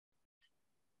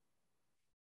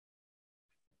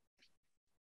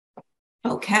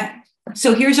Okay,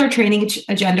 so here's our training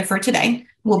agenda for today.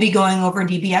 We'll be going over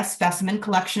DBS specimen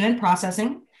collection and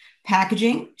processing,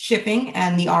 packaging, shipping,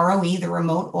 and the ROE, the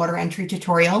remote order entry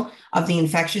tutorial of the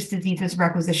Infectious Diseases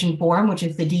Requisition Form, which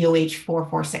is the DOH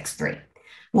 4463.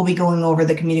 We'll be going over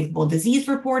the communicable disease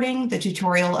reporting, the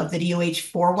tutorial of the DOH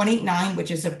 4189, which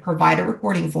is a provider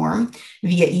reporting form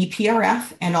via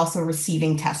ePRF, and also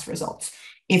receiving test results.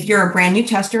 If you're a brand new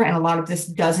tester and a lot of this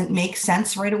doesn't make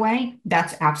sense right away,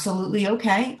 that's absolutely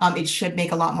okay. It should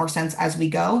make a lot more sense as we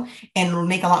go, and it'll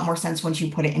make a lot more sense once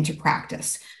you put it into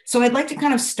practice. So I'd like to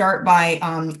kind of start by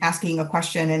asking a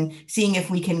question and seeing if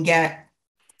we can get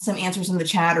some answers in the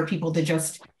chat or people to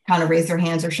just kind of raise their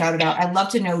hands or shout it out. I'd love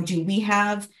to know, do we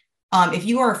have, if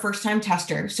you are a first-time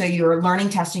tester, so you're learning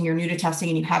testing, you're new to testing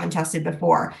and you haven't tested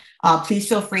before, please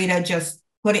feel free to just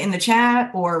put it in the chat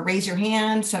or raise your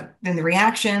hand so in the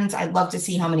reactions. I'd love to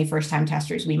see how many first-time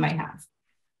testers we might have.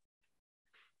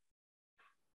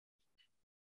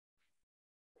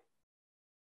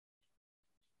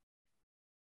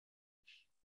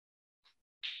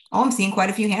 Oh, I'm seeing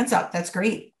quite a few hands up. That's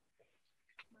great.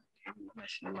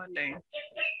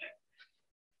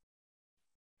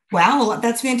 Wow,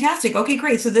 that's fantastic. Okay,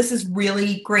 great. So this is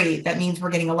really great. That means we're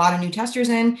getting a lot of new testers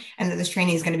in and that this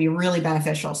training is going to be really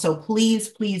beneficial. So please,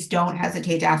 please don't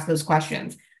hesitate to ask those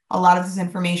questions. A lot of this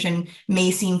information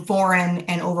may seem foreign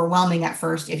and overwhelming at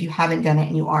first if you haven't done it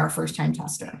and you are a first-time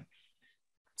tester.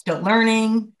 Still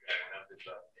learning.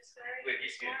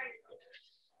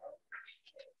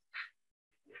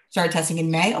 Started testing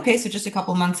in May. Okay, so just a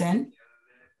couple months in.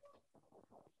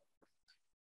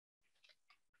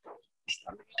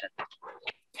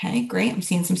 Okay, great. I'm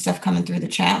seeing some stuff coming through the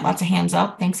chat. Lots of hands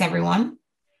up. Thanks, everyone.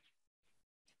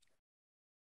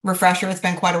 Refresher, it's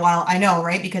been quite a while. I know,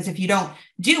 right? Because if you don't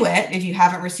do it, if you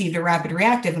haven't received a rapid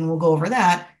reactive, and we'll go over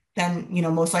that, then, you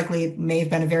know, most likely it may have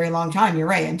been a very long time. You're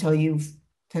right,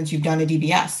 since you've done a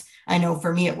DBS. I know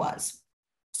for me it was.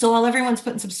 So while everyone's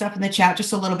putting some stuff in the chat,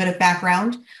 just a little bit of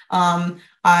background.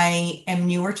 I am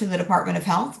newer to the Department of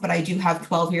Health, but I do have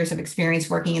 12 years of experience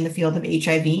working in the field of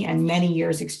HIV and many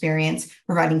years experience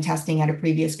providing testing at a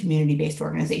previous community-based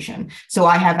organization. So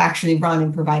I have actually run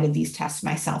and provided these tests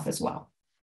myself as well.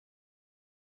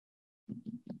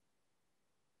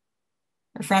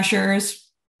 Refreshers.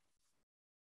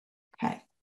 Okay.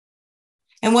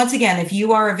 And once again, if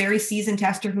you are a very seasoned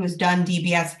tester who has done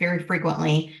DBS very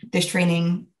frequently, this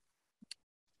training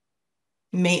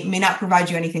may not provide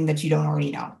you anything that you don't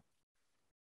already know.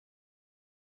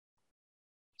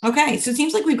 Okay, so it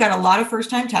seems like we've got a lot of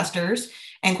first-time testers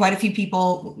and quite a few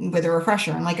people with a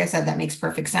refresher. And like I said, that makes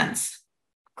perfect sense.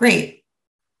 Great.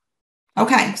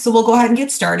 Okay, so we'll go ahead and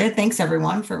get started. Thanks,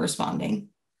 everyone, for responding.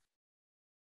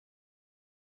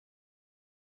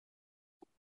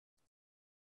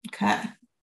 Okay.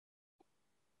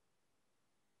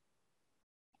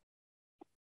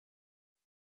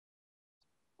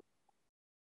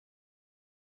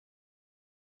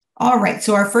 All right,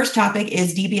 so our first topic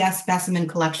is DBS specimen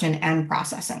collection and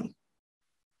processing.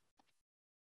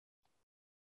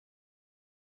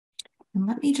 And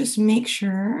let me just make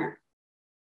sure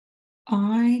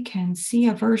I can see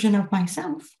a version of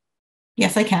myself.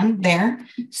 Yes, I can there.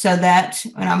 So that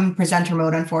when I'm in presenter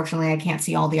mode, unfortunately, I can't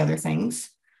see all the other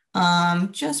things.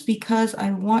 Just because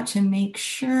I want to make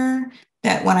sure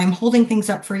that when I'm holding things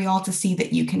up for you all to see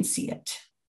that you can see it.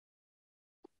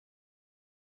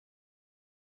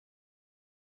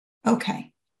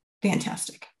 Okay,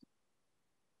 fantastic.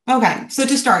 Okay, so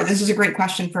to start, this is a great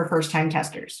question for first-time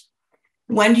testers.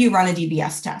 When do you run a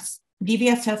DBS test?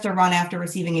 DBS tests are run after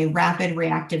receiving a rapid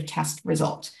reactive test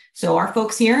result. So our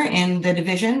folks here in the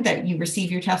division that you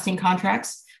receive your testing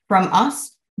contracts from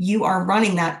us, you are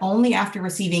running that only after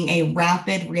receiving a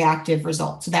rapid reactive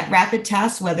result. So that rapid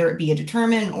test, whether it be a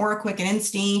determine or a quick and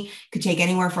insti, could take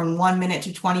anywhere from 1 minute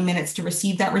to 20 minutes to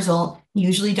receive that result,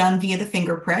 usually done via the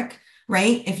finger prick.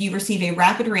 Right? If you receive a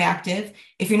rapid reactive,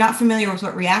 if you're not familiar with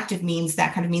what reactive means,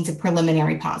 that kind of means a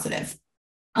preliminary positive.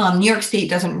 New York State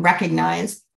doesn't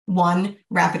recognize one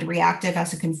rapid reactive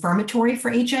as a confirmatory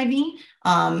for HIV.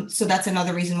 So that's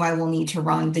another reason why we'll need to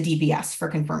run the DBS for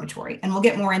confirmatory. And we'll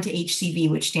get more into HCV,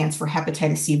 which stands for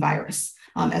hepatitis C virus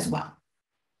as well.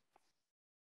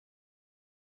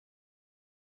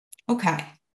 Okay.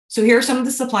 So here are some of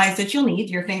the supplies that you'll need.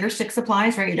 Your finger stick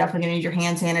supplies, right? You're definitely going to need your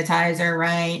hand sanitizer,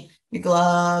 right? Your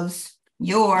gloves,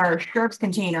 your Sharps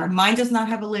container. Mine does not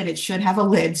have a lid. It should have a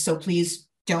lid. So please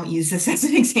don't use this as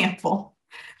an example.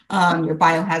 Your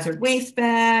biohazard waste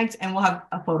bags, and we'll have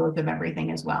photos of everything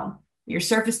as well. Your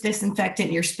surface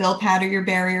disinfectant, your spill pad or your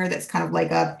barrier. That's kind of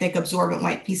like a thick absorbent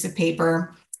white piece of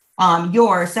paper.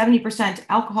 your 70%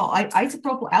 alcohol,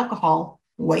 isopropyl alcohol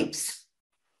wipes,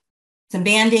 some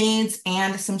Band-Aids,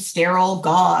 and some sterile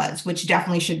gauze, which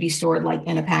definitely should be stored like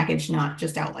in a package, not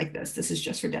just out like this. This is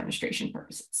just for demonstration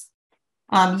purposes.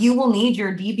 You will need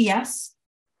your DBS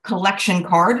collection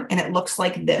card, and it looks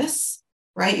like this,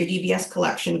 right? Your DBS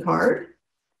collection card.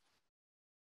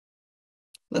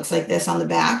 Looks like this on the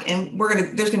back, and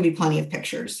there's gonna be plenty of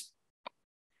pictures.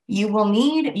 You will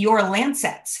need your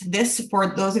lancets. This, for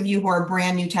those of you who are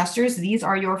brand new testers, these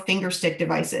are your finger stick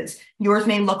devices. Yours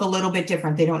may look a little bit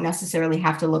different. They don't necessarily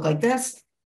have to look like this.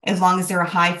 As long as they're a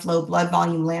high flow blood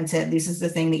volume lancet, this is the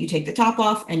thing that you take the top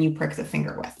off and you prick the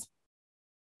finger with.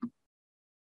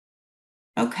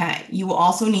 Okay, you will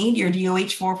also need your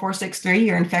DOH 4463,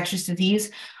 your infectious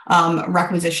disease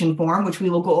requisition form, which we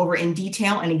will go over in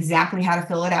detail and exactly how to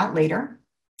fill it out later.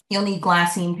 You'll need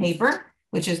glassine paper,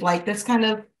 which is like this kind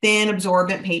of thin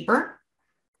absorbent paper.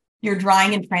 Your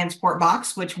drying and transport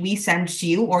box, which we send to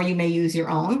you, or you may use your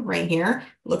own right here.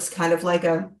 Looks kind of like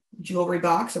a jewelry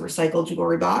box, a recycled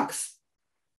jewelry box.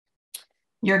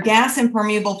 Your gas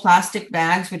impermeable plastic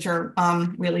bags, which are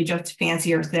really just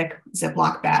fancier, thick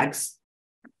Ziploc bags.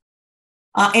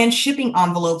 And shipping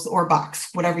envelopes or box,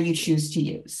 whatever you choose to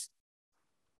use.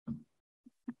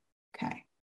 Okay.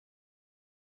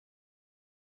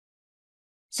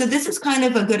 So this is kind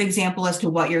of a good example as to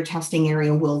what your testing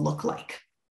area will look like.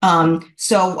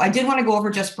 So I did want to go over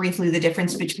just briefly the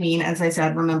difference between, as I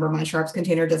said, remember my sharps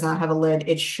container does not have a lid.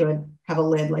 It should have a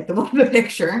lid like the one in the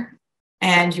picture,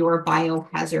 and your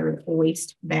biohazard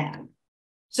waste bag.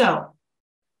 So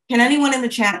can anyone in the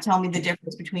chat tell me the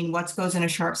difference between what goes in a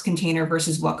sharps container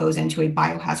versus what goes into a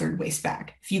biohazard waste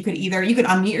bag? If you could you could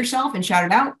unmute yourself and shout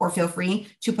it out, or feel free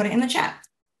to put it in the chat.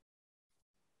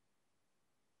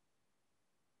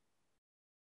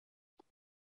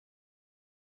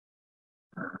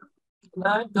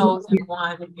 Blood goes in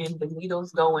one and the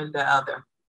needles go in the other.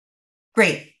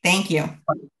 Great, thank you.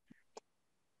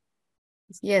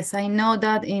 Yes, I know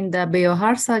that in the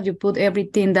biohazard you put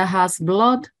everything that has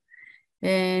blood,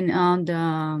 and on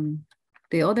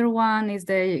the other one is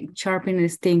the sharpening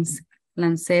things,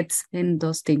 lancets, and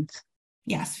those things.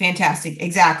 Yes, fantastic.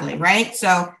 Exactly, right?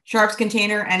 So sharps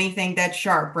container, anything that's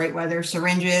sharp, right? Whether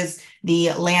syringes,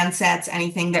 the lancets,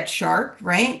 anything that's sharp,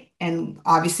 right? And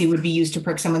obviously would be used to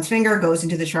prick someone's finger, goes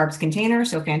into the sharps container.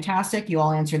 So fantastic. You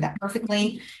all answered that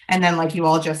perfectly. And then like you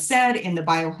all just said, in the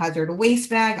biohazard waste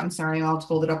bag, I'm sorry, I'll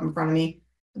hold it up in front of me.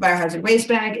 The biohazard waste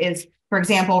bag is, for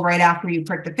example, right after you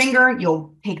prick the finger,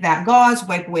 you'll take that gauze,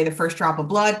 wipe away the first drop of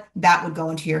blood. That would go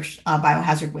into your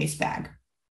biohazard waste bag.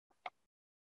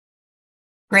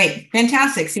 Great,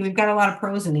 fantastic. See, we've got a lot of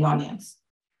pros in the audience.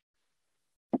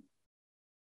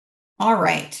 All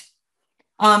right.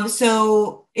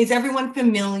 So is everyone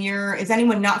familiar? Is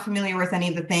anyone not familiar with any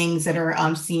of the things that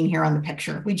are seen here on the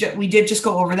picture? We did just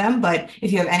go over them, but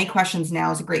if you have any questions,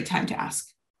 now is a great time to ask.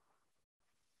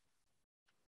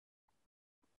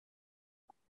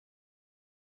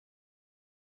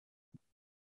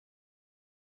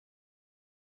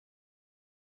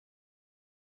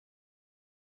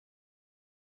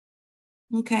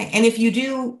 Okay, and if you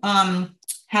do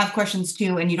have questions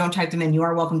too, and you don't type them in, you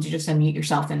are welcome to just unmute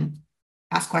yourself and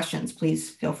ask questions.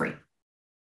 Please feel free.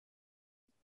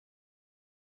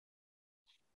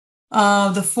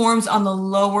 The forms on the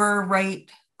lower right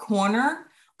corner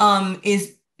do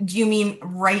you mean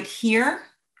right here,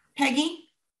 Peggy?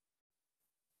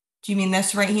 Do you mean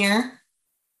this right here?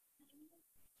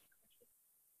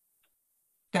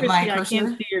 That Christy, my cursor? I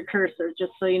can't see your cursor,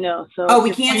 just so you know. So oh,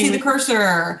 we can't see the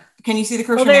cursor. Can you see the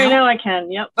cursor? Oh, there, now I can.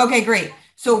 Yep. Okay, great.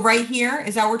 So right here,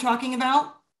 is that what we're talking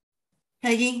about,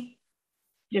 Peggy?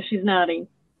 Yeah, she's nodding.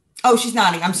 Oh, she's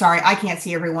nodding. I'm sorry. I can't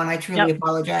see everyone. I truly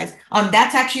apologize.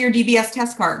 That's actually your DBS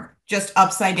test card, just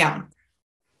upside down.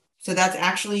 So that's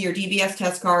actually your DBS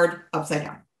test card upside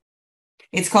down.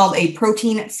 It's called a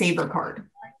protein saver card.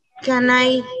 Can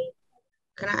I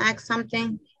ask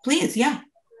something? Please, yeah.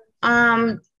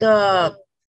 The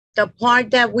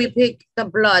part that we pick the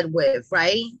blood with,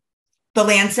 right? The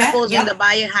lancet that goes in the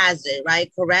biohazard, right?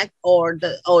 Correct? Or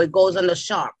it goes on the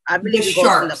sharp. I believe it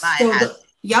goes in the biohazard.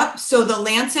 Yep. So the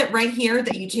lancet right here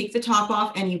that you take the top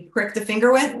off and you prick the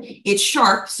finger with, it's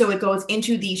sharp, so it goes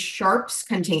into the sharps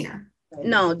container.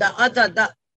 No, the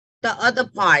other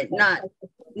part,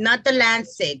 not the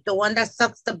lancet, the one that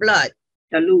sucks the blood.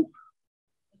 The loop.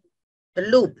 The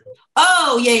loop.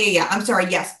 Oh, yeah. I'm sorry.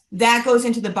 Yes, that goes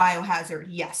into the biohazard.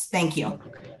 Yes, thank you.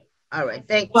 All right,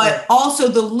 thank you. But also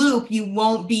the loop you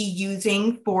won't be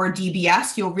using for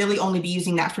DBS. You'll really only be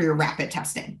using that for your rapid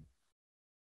testing.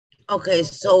 Okay,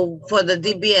 so for the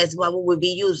DBS, what will we be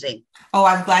using? Oh,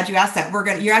 I'm glad you asked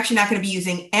that. You're actually not going to be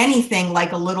using anything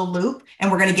like a little loop, and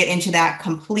we're going to get into that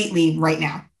completely right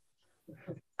now.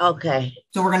 Okay.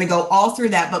 So we're going to go all through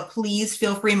that, but please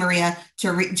feel free, Maria,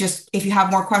 to just, if you have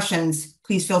more questions,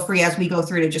 please feel free as we go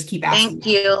through to just keep asking. Thank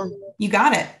you. You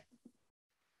got it.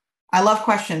 I love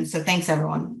questions, so thanks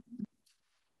everyone.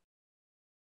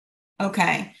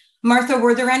 Okay. Martha,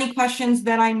 were there any questions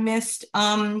that I missed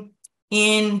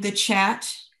in the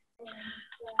chat?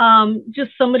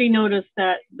 Just somebody noticed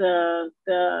that the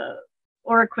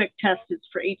OraQuick test is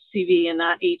for HCV and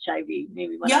not HIV.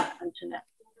 Maybe want to mention that.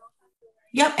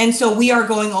 Yep. And so we are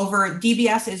going over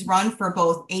DBS is run for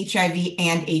both HIV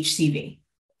and HCV.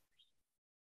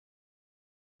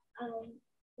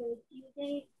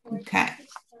 Okay.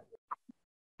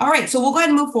 All right. So we'll go ahead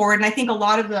and move forward. And I think a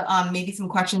lot of the maybe some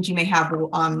questions you may have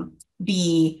will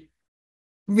be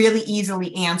really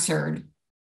easily answered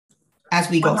as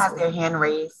we go. One has their hand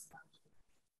raised.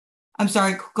 I'm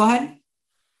sorry. Go ahead.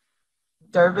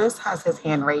 Dervis has his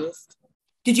hand raised.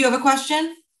 Did you have a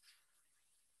question?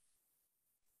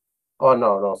 Oh,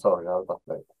 no, sorry. I was not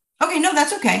playing. Okay, no,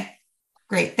 that's okay.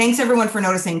 Great. Thanks everyone for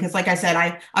noticing, because like I said,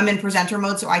 I'm in presenter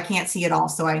mode, so I can't see it all.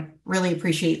 So I really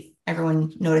appreciate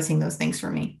everyone noticing those things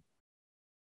for me.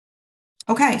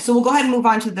 Okay, so we'll go ahead and move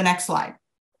on to the next slide.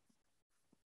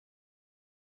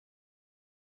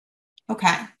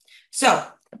 Okay, so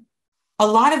a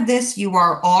lot of this you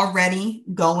are already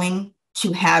going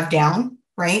to have down,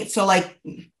 right? So like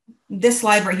this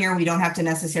slide right here, we don't have to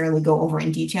necessarily go over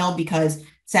in detail, because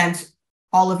since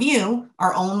all of you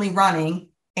are only running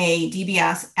a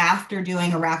DBS after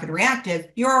doing a rapid reactive,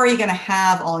 you're already going to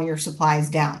have all your supplies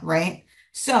down, right?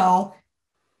 So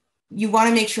you want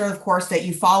to make sure, of course, that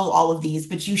you follow all of these,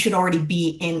 but you should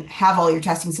already have all your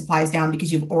testing supplies down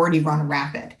because you've already run a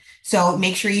rapid. So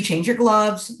make sure you change your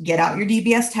gloves, get out your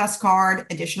DBS test card,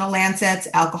 additional lancets,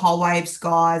 alcohol wipes,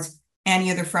 gauze,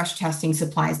 any other fresh testing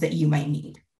supplies that you might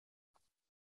need.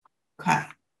 Okay.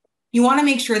 You want to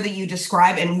make sure that you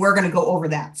describe, and we're going to go over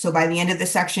that. So by the end of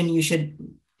this section, you should,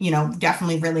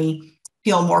 definitely really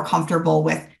feel more comfortable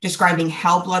with describing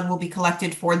how blood will be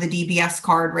collected for the DBS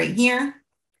card right here.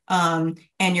 And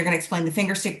you're going to explain the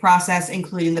finger stick process,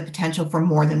 including the potential for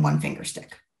more than one finger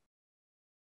stick.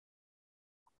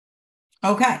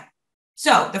 Okay.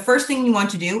 So the first thing you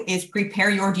want to do is prepare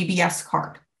your DBS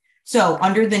card. So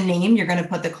under the name, you're going to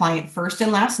put the client first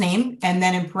and last name, and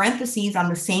then in parentheses on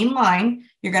the same line,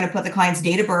 you're going to put the client's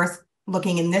date of birth,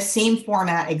 looking in this same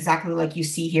format, exactly like you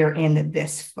see here in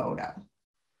this photo.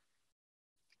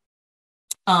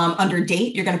 Under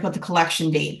date, you're going to put the collection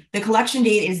date. The collection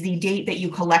date is the date that you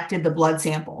collected the blood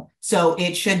sample. So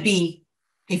it should be,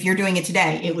 if you're doing it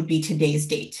today, it would be today's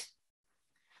date.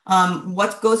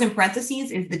 What goes in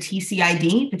parentheses is the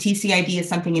TCID. The TCID is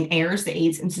something in AIRS, the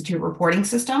AIDS Institute reporting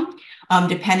system.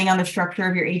 Depending on the structure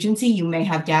of your agency, you may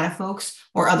have data folks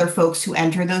or other folks who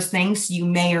enter those things. You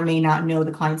may or may not know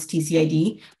the client's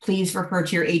TCID. Please refer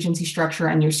to your agency structure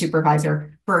and your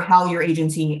supervisor for how your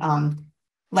agency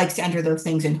likes to enter those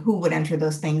things and who would enter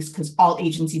those things, because all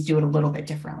agencies do it a little bit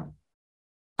differently.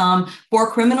 For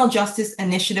criminal justice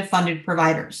initiative funded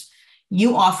providers,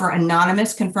 you offer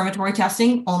anonymous confirmatory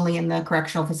testing only in the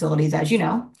correctional facilities, as you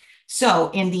know. So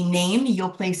in the name, you'll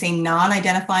place a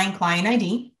non-identifying client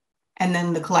ID, and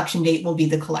then the collection date will be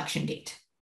the collection date.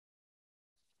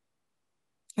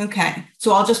 Okay,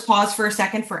 so I'll just pause for a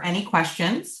second for any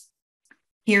questions.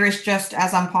 Here is just,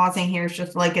 as I'm pausing, here's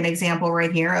just like an example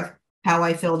right here of how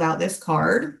I filled out this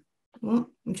card. I'm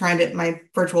trying to, my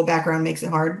virtual background makes it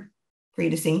hard for you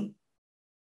to see.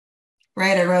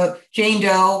 Right, I wrote Jane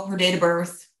Doe, her date of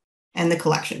birth, and the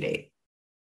collection date.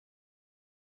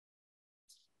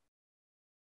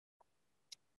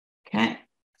 Okay.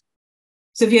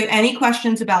 So if you have any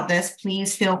questions about this,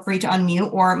 please feel free to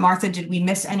unmute. Or Martha, did we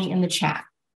miss any in the chat?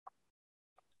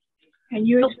 Can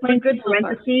you explain good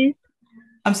parentheses?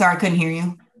 I'm sorry, I couldn't hear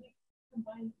you.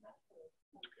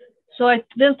 So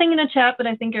there's nothing in the chat, but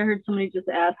I think I heard somebody just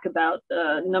ask about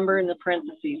the number in the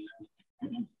parentheses.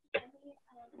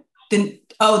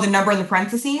 The number in the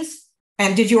parentheses?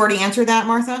 And did you already answer that,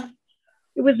 Martha?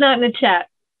 It was not in the chat.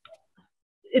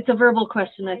 It's a verbal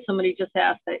question that somebody just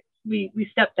asked. We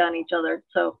stepped on each other,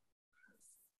 so.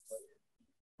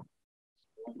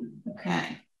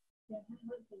 Okay.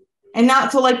 And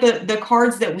not, so like the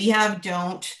cards that we have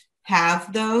don't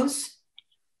have those,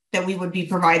 that we would be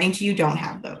providing to you don't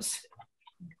have those.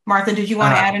 Martha, did you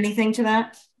want to add anything to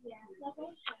that?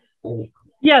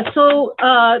 Yeah, so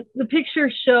the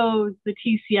picture shows the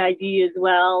TCID as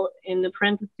well in the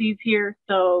parentheses here.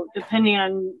 So depending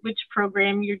on which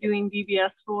program you're doing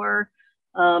DBS for,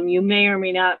 You may or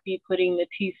may not be putting the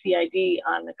TCID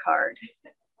on the card.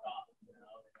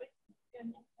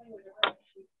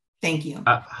 Thank you.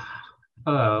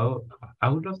 Hello, I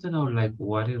would love to know, like,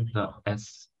 what is the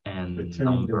SN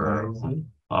number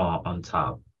on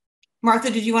top?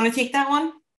 Martha, did you want to take that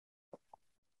one?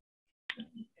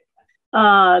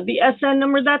 The SN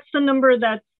number, that's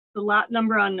the lot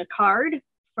number on the card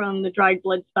from the dried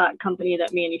blood spot company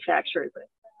that manufactures it.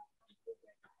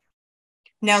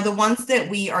 Now, the ones that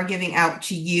we are giving out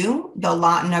to you, the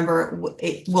lot number,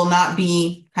 it will not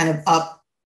be kind of up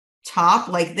top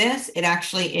like this. It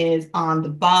actually is on the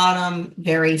bottom,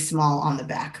 very small on the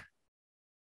back.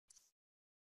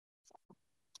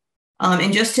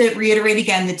 And just to reiterate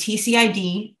again, the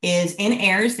TCID is in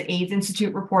AIRS, the AIDS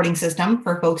Institute reporting system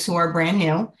for folks who are brand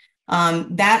new.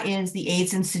 That is the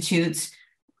AIDS Institute's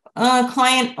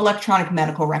client electronic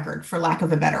medical record, for lack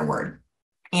of a better word.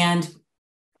 And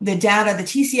the data, the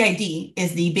TCID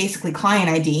is the basically client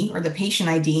ID or the patient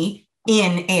ID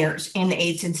in AIRS, in the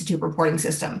AIDS Institute reporting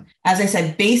system. As I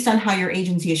said, based on how your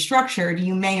agency is structured,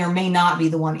 you may or may not be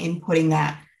the one inputting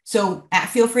that. So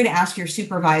feel free to ask your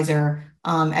supervisor,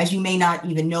 as you may not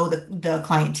even know the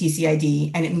client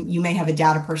TCID, and you may have a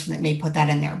data person that may put that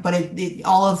in there. But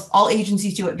all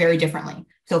agencies do it very differently.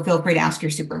 So feel free to ask your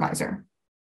supervisor.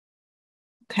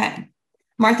 Okay.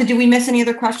 Martha, did we miss any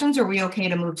other questions, or are we okay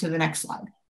to move to the next slide?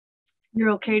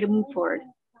 You're okay to move forward.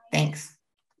 Thanks.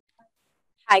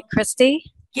 Hi, Christy.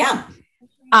 Yeah.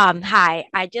 Hi,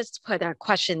 I just put a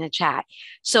question in the chat.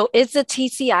 So is the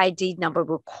TCID number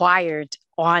required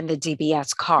on the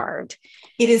DBS card?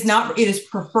 It is not, it is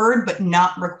preferred, but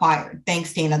not required.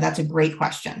 Thanks, Dana. That's a great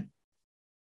question.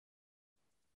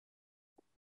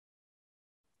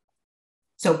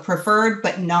 So preferred,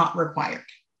 but not required.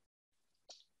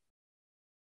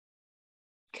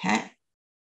 Okay.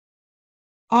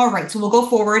 All right, so we'll go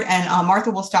forward, and Martha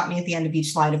will stop me at the end of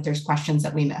each slide if there's questions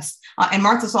that we missed. And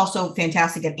Martha's also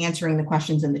fantastic at answering the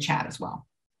questions in the chat as well.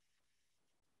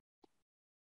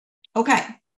 Okay.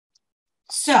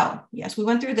 So yes, we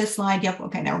went through this slide. Yep.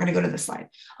 Okay. Now we're going to go to this slide.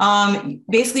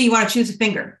 Basically, you want to choose a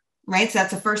finger, right? So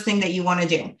that's the first thing that you want to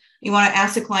do. You want to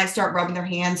ask the client, start rubbing their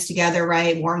hands together,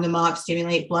 right? Warm them up,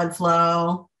 stimulate blood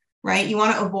flow, right? You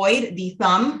want to avoid the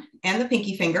thumb and the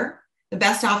pinky finger. The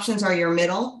best options are your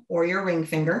middle or your ring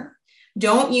finger.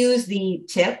 Don't use the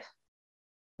tip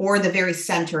or the very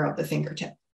center of the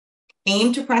fingertip.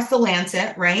 Aim to press the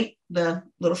lancet, right? The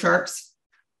little sharps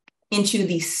into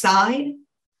the side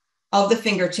of the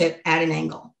fingertip at an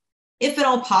angle. If at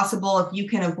all possible, if you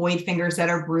can avoid fingers that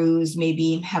are bruised,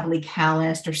 maybe heavily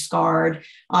calloused or scarred,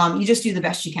 you just do the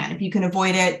best you can. If you can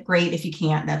avoid it, great. If you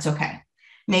can't, that's okay.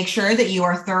 Make sure that you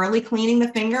are thoroughly cleaning the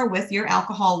finger with your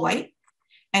alcohol wipe.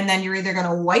 And then you're either going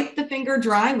to wipe the finger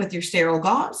dry with your sterile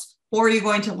gauze, or you're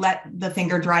going to let the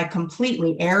finger dry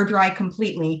completely, air dry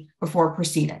completely before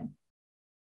proceeding.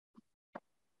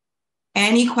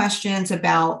 Any questions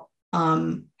about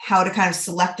how to kind of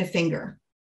select a finger?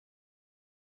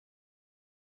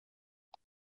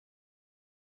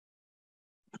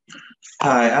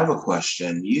 Hi, I have a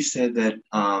question. You said that,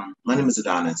 my name is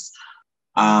Adonis.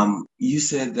 You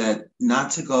said that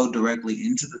not to go directly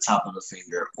into the top of the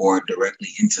finger or directly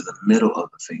into the middle of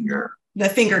the finger. The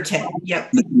fingertip,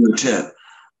 yep. The fingertip.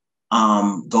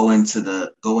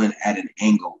 Go in at an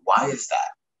angle. Why is that?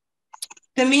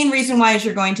 The main reason why is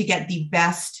you're going to get the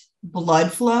best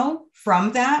blood flow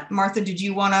from that. Martha, did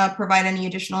you want to provide any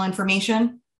additional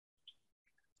information?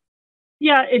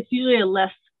 Yeah, it's usually a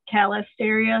less calloused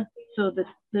area. So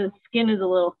the skin is a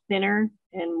little thinner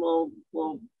and will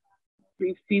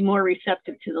be more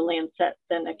receptive to the lancet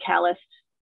than the calloused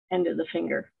end of the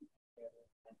finger.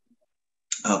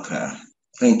 Okay,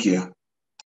 thank you.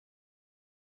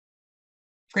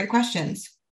 Great questions.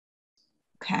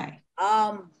 Okay.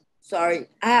 Sorry,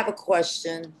 I have a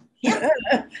question. Yeah.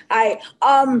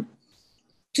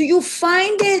 Do you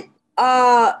find it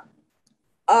I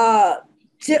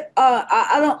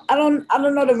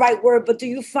don't know the right word, but do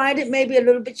you find it maybe a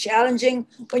little bit challenging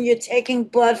when you're taking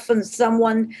blood from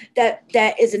someone that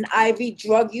is an IV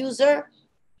drug user?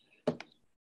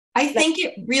 I think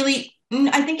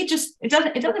it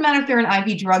doesn't matter if they're an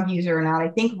IV drug user or not. I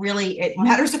think really it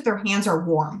matters if their hands are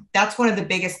warm. That's one of the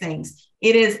biggest things.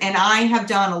 It is, and I have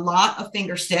done a lot of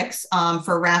finger sticks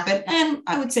for rapid, and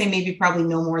I would say maybe probably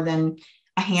no more than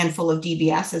a handful of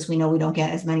DBS, as we know we don't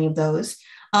get as many of those.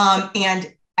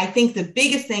 And I think the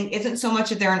biggest thing isn't so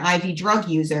much if they're an IV drug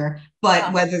user,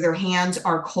 but whether their hands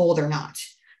are cold or not.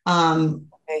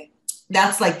 Okay.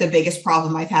 That's like the biggest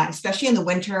problem I've had, especially in the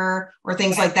winter or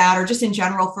things like that, or just in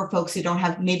general for folks who don't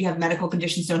have, maybe have medical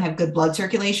conditions, don't have good blood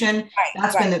circulation.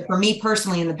 That's been the, for me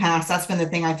personally in the past, that's been the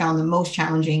thing I found the most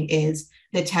challenging is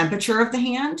the temperature of the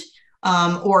hand,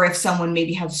 or if someone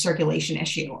maybe has a circulation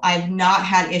issue. I've not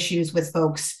had issues with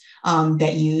folks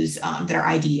that use, that are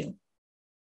IDU.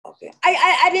 Okay.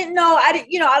 I didn't know, I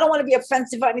don't want to be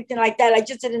offensive or anything like that. I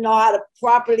just didn't know how to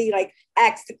properly like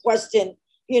ask the question,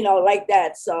 like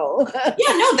that. So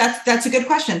yeah, no, that's a good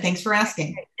question. Thanks for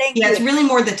asking. Thank you. It's really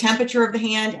more the temperature of the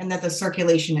hand and that the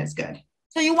circulation is good.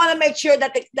 So you want to make sure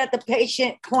that the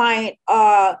patient client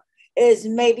is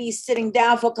maybe sitting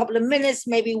down for a couple of minutes,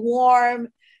 maybe warm,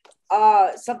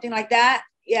 something like that.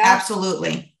 Yeah.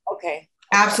 Absolutely. Okay.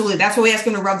 Absolutely. That's why we ask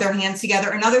them to rub their hands together.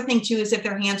 Another thing too is if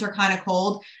their hands are kind of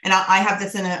cold, and I have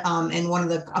this in one of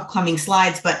the upcoming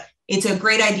slides, but it's a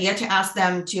great idea to ask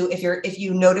them to, if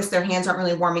you notice their hands aren't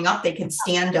really warming up, they can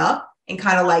stand up and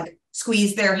kind of like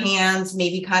squeeze their hands,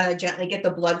 maybe kind of gently get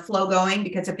the blood flow going,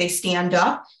 because if they stand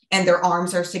up and their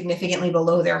arms are significantly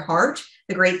below their heart,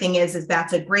 the great thing is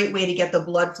that's a great way to get the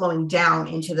blood flowing down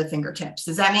into the fingertips.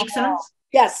 Does that make sense?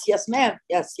 Yes, ma'am.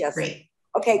 Yes. Great.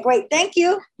 Okay, great. Thank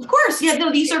you. Of course. Yeah,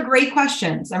 no, these are great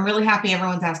questions. I'm really happy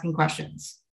everyone's asking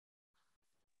questions.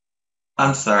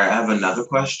 I'm sorry, I have another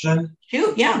question.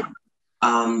 Shoot, yeah.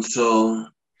 So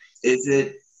is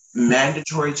it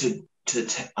mandatory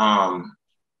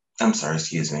I'm sorry,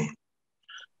 excuse me.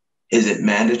 Is it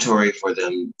mandatory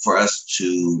for us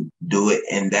to do it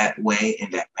in that way,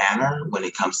 in that manner, when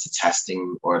it comes to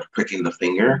testing or pricking the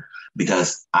finger?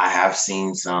 Because I have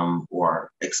seen some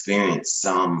or experienced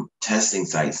some testing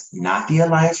sites, not the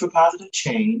Alliance for Positive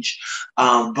Change,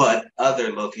 but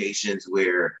other locations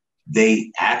where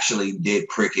they actually did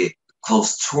prick it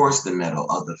close towards the middle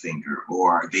of the finger,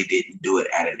 or they didn't do it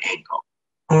at an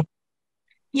angle.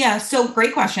 Yeah, so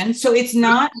great question. So it's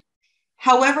not,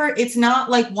 however, it's not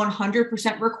like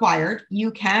 100% required. You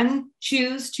can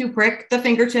choose to prick the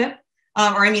fingertip,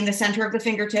 the center of the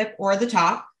fingertip or the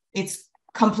top. It's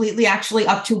completely actually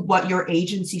up to what your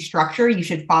agency structure. You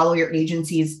should follow your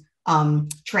agency's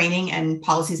training and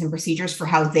policies and procedures for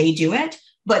how they do it.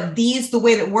 But the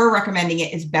way that we're recommending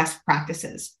it is best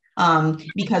practices,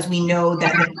 because we know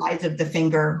that the size of the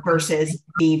finger versus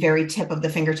the very tip of the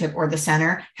fingertip or the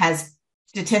center has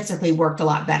statistically worked a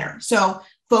lot better. So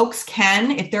folks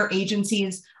can, if their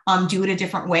agencies do it a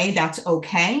different way, that's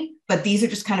okay. But these are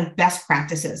just kind of best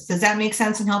practices. Does that make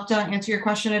sense and help to answer your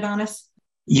question, Adonis?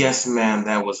 Yes, ma'am.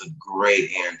 That was a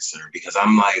great answer, because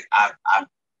I'm like, I'm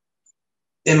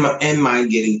in my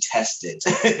getting tested,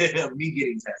 me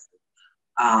getting tested.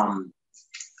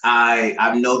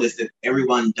 I've noticed that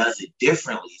everyone does it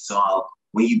differently. So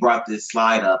when you brought this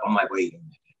slide up, I'm like, wait a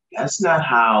minute, that's not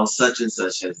how such and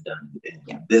such has done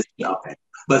it. Yeah. Okay.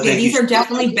 But these are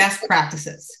definitely best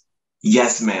practices.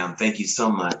 Yes, ma'am. Thank you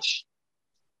so much.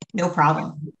 No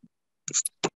problem.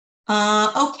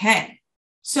 Okay.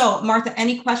 So Martha,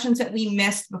 any questions that we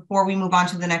missed before we move on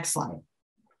to the next slide?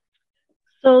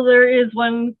 So there is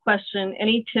one question.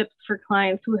 Any tips for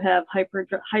clients who have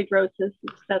hydrosis,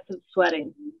 excessive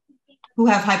sweating? Who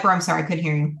have I'm sorry, I couldn't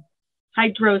hear you.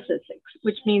 Hydrosis,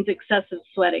 which means excessive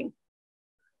sweating.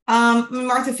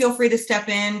 Martha, feel free to step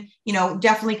in,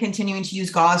 definitely continuing to use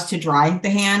gauze to dry the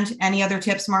hand. Any other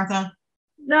tips, Martha?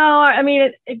 No, I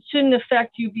mean, it shouldn't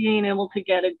affect you being able to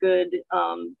get a good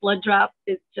blood drop.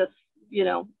 It's just,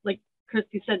 like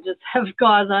Christy said, just have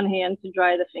gauze on hand to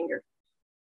dry the finger.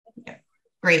 Okay,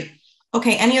 great.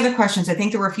 Okay, any other questions? I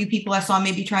think there were a few people I saw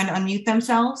maybe trying to unmute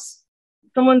themselves.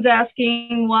 Someone's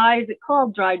asking, why is it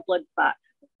called dried blood spot?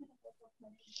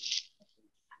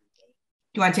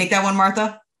 Do you want to take that one,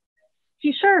 Martha?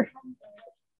 Sure.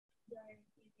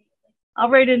 I'll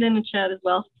write it in the chat as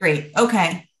well. Great.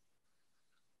 Okay.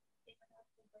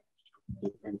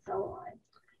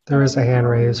 There is a hand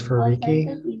raised for Riki.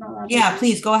 Yeah,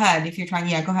 please go ahead. If you're trying,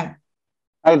 yeah, go ahead.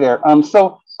 Hi there.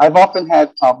 So I've often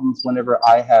had problems whenever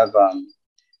I have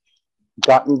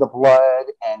gotten the blood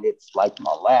and it's like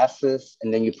molasses,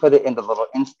 and then you put it in the little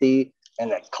insty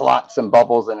and it clots and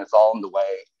bubbles and it's all in the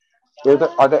way.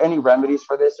 Are there any remedies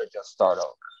for this, or just start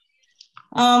over?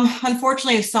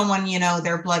 Unfortunately, if someone,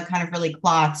 their blood kind of really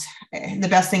clots, the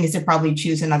best thing is to probably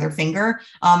choose another finger.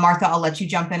 Martha, I'll let you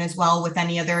jump in as well with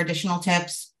any other additional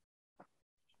tips.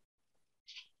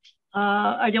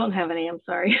 I don't have any, I'm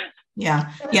sorry.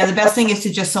 Yeah. The best thing is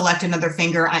to just select another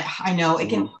finger. I know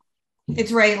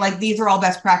it's right. Like these are all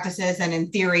best practices. And in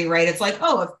theory, right, it's like,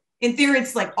 in theory,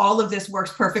 it's like all of this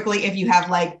works perfectly if you have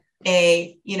like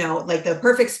like the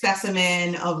perfect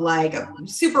specimen of like a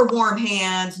super warm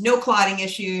hands, no clotting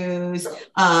issues,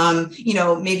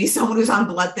 maybe someone who's on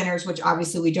blood thinners, which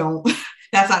obviously we don't,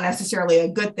 that's not necessarily a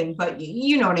good thing, but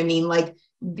you know what I mean? Like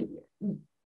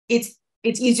it's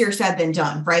easier said than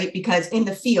done, right? Because in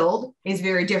the field is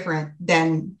very different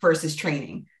than versus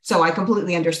training. So I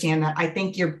completely understand that. I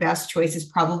think your best choice is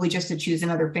probably just to choose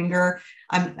another finger.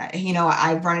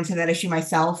 I've run into that issue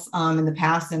myself in the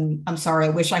past, and I'm sorry. I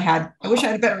wish I had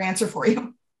a better answer for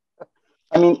you.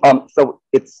 I mean, so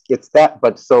it's that,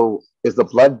 but so is the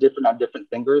blood different on different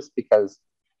fingers? Because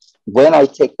when I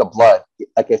take the blood,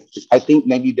 I think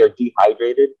maybe they're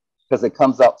dehydrated because it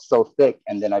comes out so thick,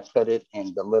 and then I put it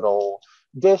in the little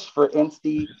dish for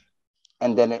Insti,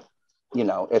 and then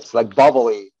it's like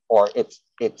bubbly, or it's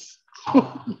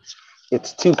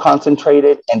it's too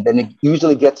concentrated, and then it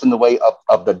usually gets in the way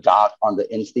of the dot on the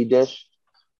Insti dish.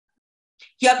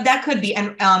 Yep, that could be,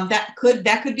 and that could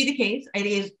be the case. It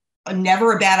is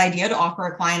never a bad idea to offer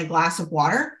a client a glass of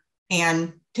water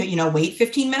and to wait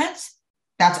 15 minutes.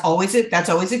 That's always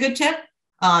a good tip.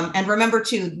 And remember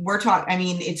too, we're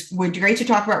great to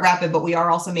talk about rapid, but we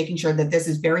are also making sure that this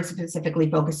is very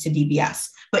specifically focused to DBS.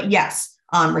 But yes,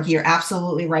 Ricky, you're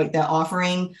absolutely right that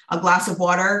offering a glass of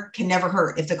water can never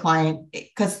hurt if the client,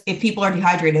 because if people are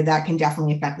dehydrated, that can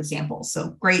definitely affect the samples. So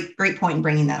great point in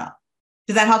bringing that up.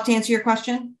 Does that help to answer your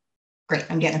question? Great,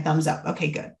 I'm getting a thumbs up. Okay,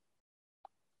 good.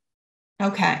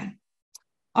 Okay.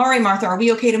 All right, Martha, are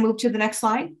we okay to move to the next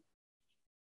slide?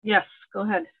 Yes, go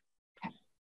ahead.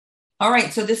 All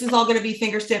right, so this is all going to be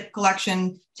fingertip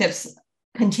collection tips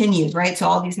continued, right? So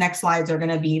all these next slides are going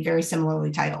to be very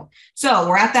similarly titled. So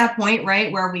we're at that point,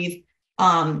 right, where we've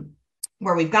got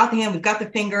the hand, we've got the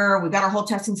finger, we've got our whole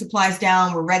testing supplies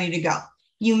down, we're ready to go.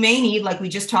 You may need, like we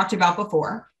just talked about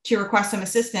before, to request some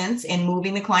assistance in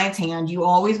moving the client's hand. You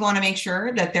always want to make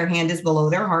sure that their hand is below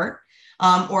their heart.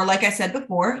 Or like I said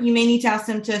before, you may need to ask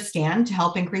them to stand to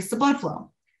help increase the blood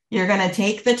flow. You're going to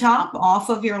take the top off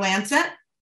of your lancet,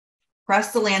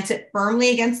 press the lancet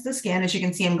firmly against the skin. As you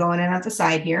can see, I'm going in at the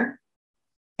side here.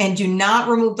 And do not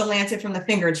remove the lancet from the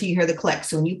finger until you hear the click.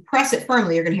 So when you press it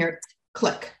firmly, you're going to hear it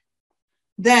click.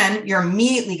 Then you're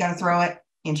immediately going to throw it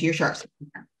into your sharps.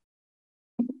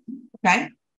 Okay.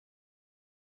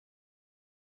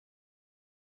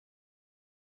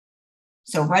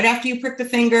 So right after you prick the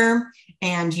finger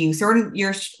and you throw in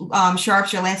your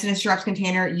sharps, your lancet and sharps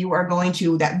container, you are going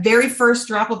to, that very first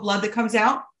drop of blood that comes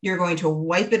out, you're going to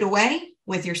wipe it away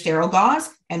with your sterile gauze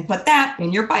and put that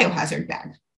in your biohazard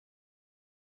bag.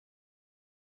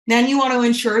 Then you want to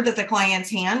ensure that the client's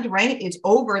hand, right, is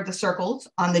over the circles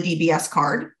on the DBS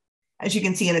card, as you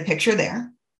can see in the picture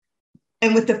there.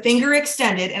 And with the finger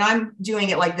extended, and I'm doing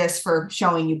it like this for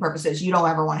showing you purposes, you don't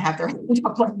ever want to have their hand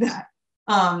up like that.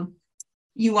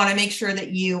 You want to make sure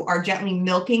that you are gently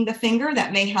milking the finger.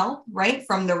 That may help, right?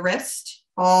 From the wrist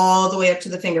all the way up to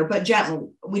the finger, but gently.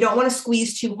 We don't want to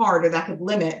squeeze too hard, or that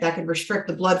could restrict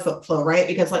the blood flow, right?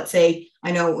 Because let's say,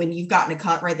 I know when you've gotten a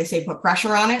cut, right, they say put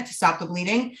pressure on it to stop the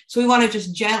bleeding. So we want to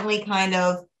just gently kind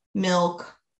of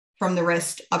milk from the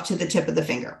wrist up to the tip of the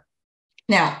finger.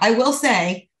 Now, I will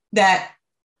say that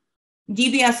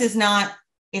DBS it's not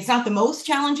the most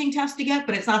challenging test to get,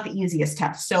 but it's not the easiest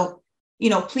test. So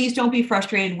please don't be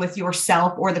frustrated with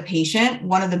yourself or the patient.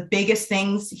 One of the biggest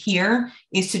things here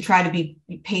is to try to be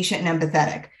patient and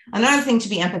empathetic. Another thing to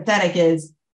be empathetic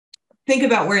is think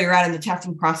about where you're at in the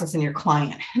testing process and your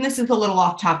client. And this is a little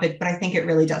off topic, but I think it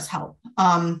really does help.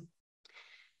 The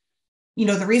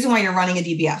reason why you're running a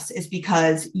DBS is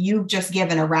because you've just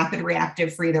given a rapid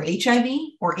reactive for either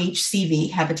HIV or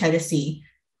HCV, hepatitis C,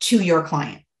 to your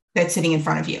client that's sitting in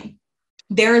front of you.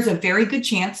 There is a very good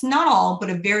chance, not all, but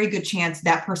a very good chance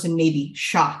that person may be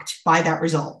shocked by that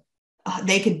result.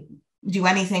 They could do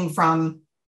anything from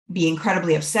be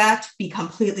incredibly upset, be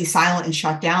completely silent and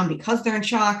shut down because they're in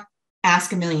shock,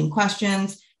 ask a million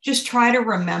questions. Just try to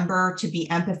remember to be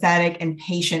empathetic and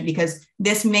patient, because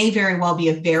this may very well be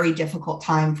a very difficult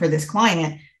time for this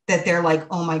client, that they're like,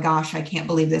 oh my gosh, I can't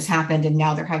believe this happened. And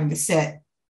now they're having to sit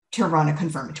to run a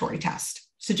confirmatory test.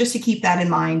 So just to keep that in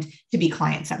mind, to be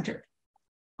client-centered.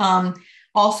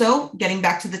 Also, getting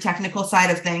back to the technical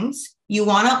side of things, you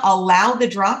want to allow the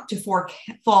drop to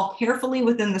fall carefully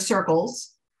within the circles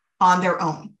on their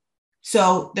own.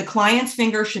 So the client's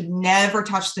finger should never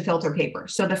touch the filter paper.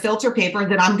 So the filter paper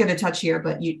that I'm going to touch here,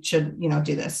 but you should,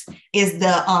 do this, is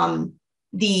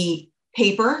the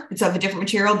paper. It's of a different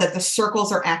material that the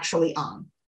circles are actually on.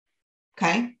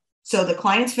 Okay. So the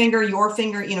client's finger, your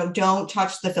finger, don't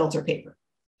touch the filter paper.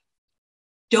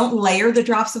 Don't layer the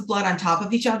drops of blood on top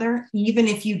of each other, even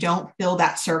if you don't fill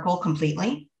that circle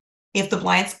completely. if the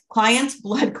client's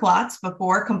blood clots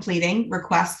before completing,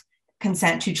 request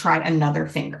consent to try another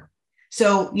finger.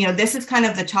 So, this is kind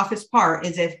of the toughest part,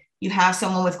 is if you have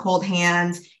someone with cold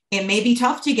hands, it may be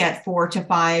tough to get 4 to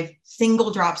 5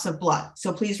 single drops of blood.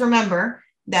 So please remember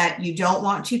that you don't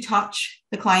want to touch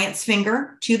the client's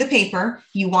finger to the paper.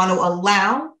 You want to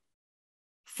allow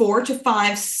 4 to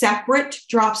 5 separate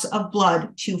drops of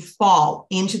blood to fall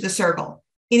into the circle.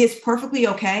 It is perfectly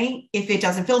okay if it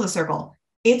doesn't fill the circle.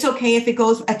 It's okay if it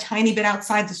goes a tiny bit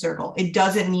outside the circle. It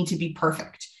doesn't need to be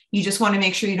perfect. You just want to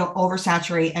make sure you don't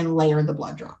oversaturate and layer the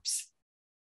blood drops.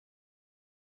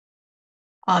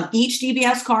 Each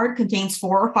DBS card contains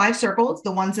 4 or 5 circles.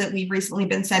 The ones that we've recently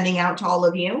been sending out to all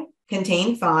of you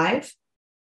contain 5.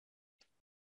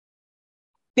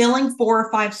 Filling 4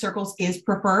 or 5 circles is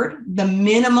preferred. The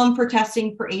minimum for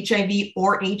testing for HIV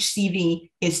or HCV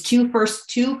is 2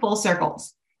 full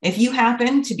circles. If you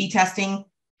happen to be testing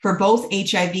for both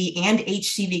HIV and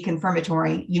HCV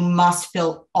confirmatory, you must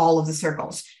fill all of the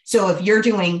circles. So if you're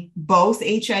doing both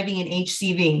HIV and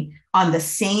HCV on the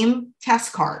same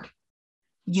test card,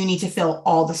 you need to fill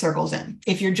all the circles in.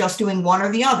 If you're just doing one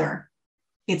or the other,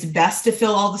 it's best to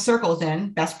fill all the circles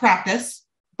in, best practice,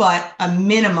 but a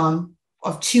minimum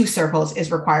of 2 circles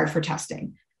is required for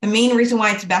testing. The main reason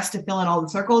why it's best to fill in all the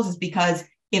circles is because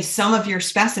if some of your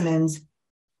specimens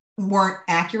weren't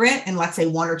accurate in, let's say,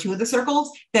 1 or 2 of the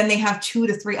circles, then they have 2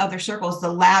 to 3 other circles.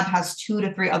 The lab has 2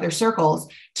 to 3 other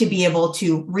circles to be able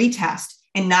to retest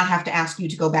and not have to ask you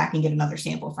to go back and get another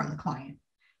sample from the client.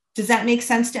 Does that make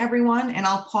sense to everyone? And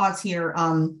I'll pause here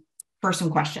for some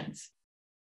questions.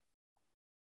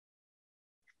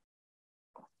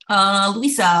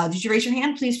 Luisa, did you raise your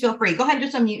hand? Please feel free. Go ahead,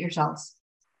 just unmute yourselves.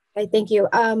 Hi, thank you.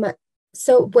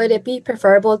 So would it be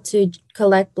preferable to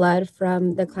collect blood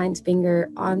from the client's finger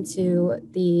onto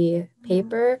the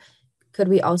paper? Could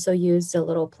we also use the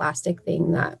little plastic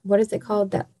thing what is it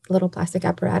called? That little plastic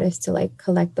apparatus to like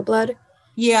collect the blood?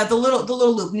 Yeah, the little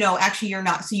loop. No, actually you're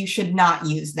not. So you should not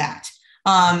use that.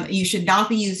 You should not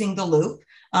be using the loop.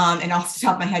 And off the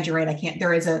top of my head, you're right. I can't,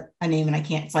 there is a name and I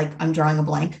can't, it's like I'm drawing a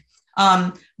blank.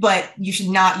 But you should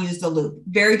not use the loop.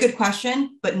 Very good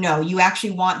question, but no, you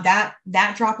actually want that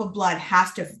drop of blood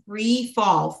has to free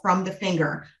fall from the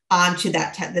finger onto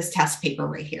this test paper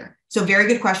right here. So very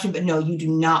good question, but no, you do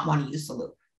not want to use the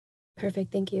loop.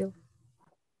 Perfect, thank you.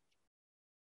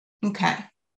 Okay.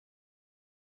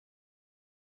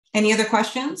 Any other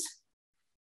questions?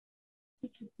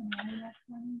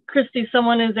 Christy,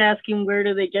 someone is asking, where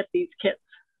do they get these kits?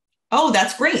 Oh,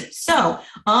 that's great. So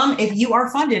if you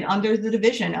are funded under the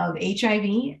division of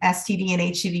HIV, STD, and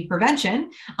HCV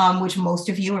prevention, which most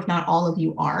of you, if not all of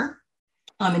you are,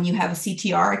 and you have a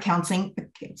CTR counseling,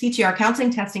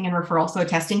 testing, and referral, so a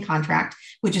testing contract,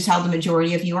 which is how the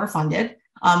majority of you are funded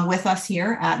with us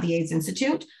here at the AIDS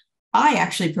Institute, I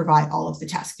actually provide all of the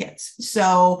test kits.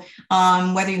 So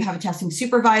whether you have a testing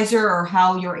supervisor or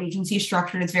how your agency is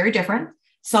structured, it's very different.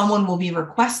 Someone will be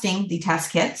requesting the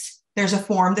test kits. There's a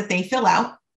form that they fill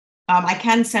out. I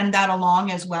can send that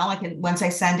along as well. Once I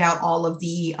send out all of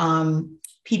the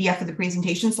PDF of the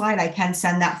presentation slide, I can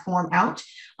send that form out.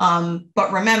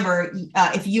 But remember,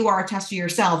 if you are a tester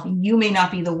yourself, you may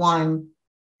not be the one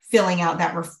filling out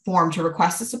that form to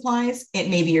request the supplies. It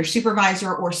may be your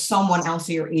supervisor or someone else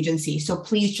at your agency. So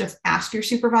please just ask your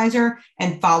supervisor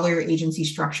and follow your agency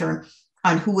structure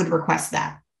on who would request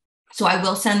that. So I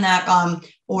will send that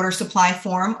order supply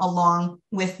form along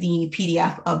with the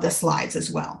PDF of the slides as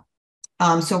well.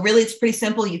 So really it's pretty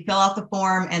simple. You fill out the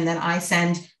form and then I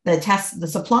send the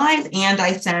supplies and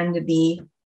I send the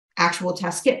actual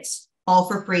test kits, all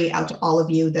for free out to all of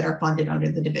you that are funded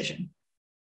under the division.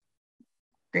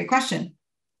 Great question.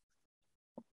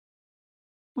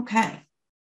 Okay.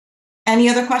 Any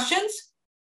other questions?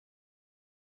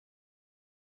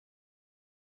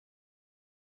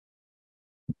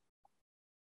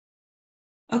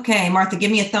 Okay, Martha,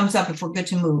 give me a thumbs up if we're good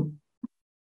to move.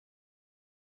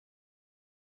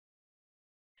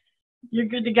 You're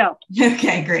good to go.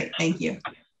 Okay, great. Thank you.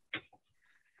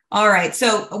 All right,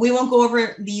 so we won't go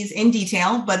over these in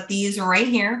detail, but these right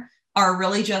here are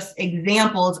really just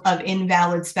examples of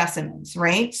invalid specimens,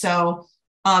 right? So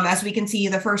as we can see,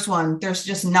 the first one, there's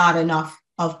just not enough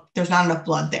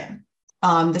blood there.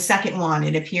 The second one,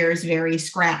 it appears very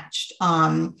scratched.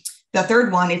 The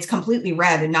third one, it's completely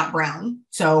red and not brown,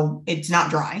 so it's not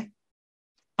dry.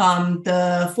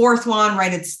 The fourth one,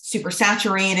 right, it's super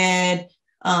saturated,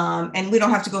 and we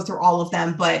don't have to go through all of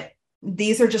them, but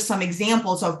these are just some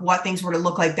examples of what things were to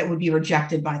look like that would be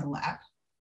rejected by the lab.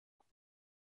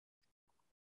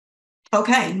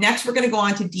 Okay, next we're going to go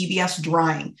on to DBS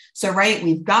drying. So, right,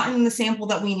 we've gotten the sample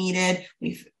that we needed.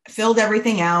 We've filled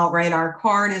everything out, right? Our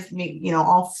card is,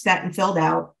 all set and filled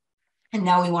out. And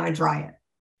now we want to dry it.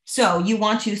 So you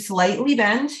want to slightly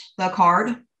bend the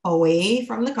card away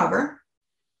from the cover,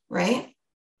 right?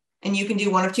 And you can do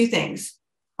one of two things.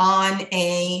 On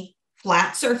a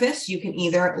flat surface, you can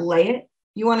either lay it.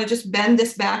 You want to just bend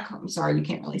this back. I'm sorry, you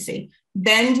can't really see.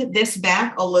 Bend this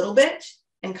back a little bit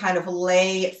and kind of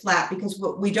lay it flat, because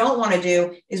what we don't want to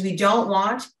do is we don't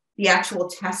want the actual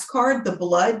test card, the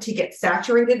blood, to get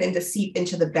saturated and to seep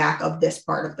into the back of this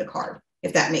part of the card,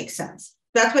 if that makes sense.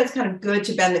 That's why it's kind of good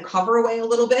to bend the cover away a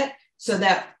little bit, so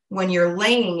that when you're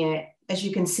laying it, as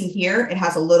you can see here, it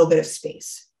has a little bit of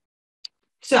space.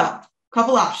 So a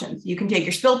couple options. You can take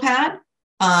your spill pad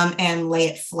and lay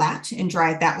it flat and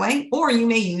dry it that way, or you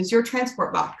may use your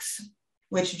transport box,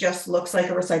 which just looks like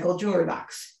a recycled jewelry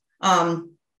box.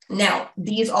 Now,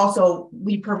 these also,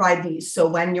 we provide these. So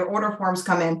when your order forms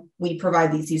come in, we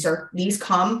provide these. These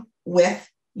come with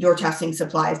your testing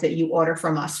supplies that you order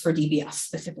from us for DBS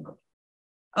specifically.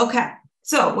 Okay,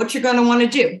 so what you're going to want to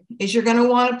do is you're going to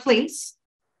want to place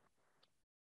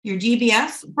your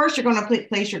DBS. First, you're going to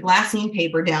place your glassine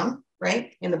paper down,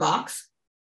 right, in the box.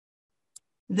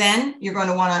 Then you're going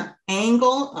to want to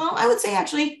angle, I would say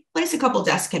actually place a couple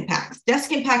desiccant packs.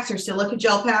 Desiccant packs are silica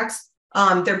gel packs.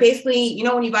 They're basically,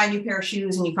 when you buy a new pair of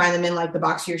shoes and you find them in like the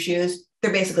box of your shoes,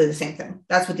 they're basically the same thing.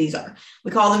 That's what these are.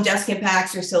 We call them desiccant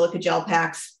packs or silica gel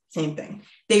packs, same thing.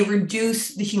 They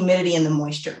reduce the humidity and the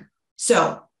moisture.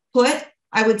 So put,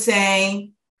 I would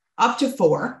say, up to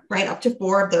 4, right? Up to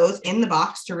 4 of those in the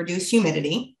box to reduce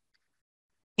humidity.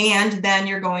 And then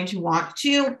you're going to want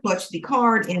to put the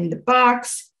card in the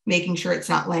box, making sure it's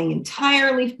not laying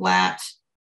entirely flat.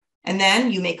 And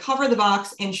then you may cover the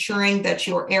box, ensuring that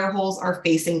your air holes are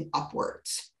facing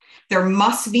upwards. There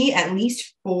must be at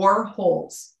least 4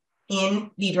 holes in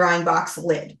the drying box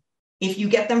lid. If you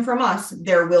get them from us,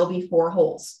 there will be 4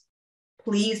 holes.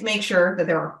 Please make sure that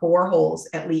there are 4 holes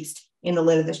at least in the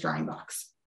lid of this drying box.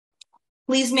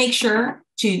 Please make sure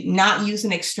to not use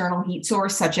an external heat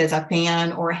source such as a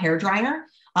fan or a hair dryer.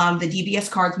 The DBS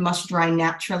cards must dry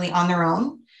naturally on their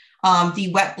own.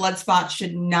 The wet blood spots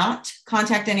should not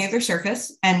contact any other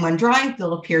surface. And when dry,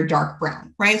 they'll appear dark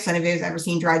brown, right? So if you've ever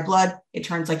seen dried blood, it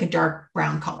turns like a dark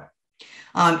brown color.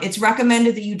 It's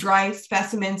recommended that you dry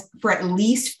specimens for at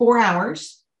least 4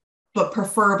 hours, but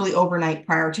preferably overnight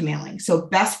prior to mailing. So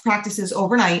best practices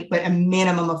overnight, but a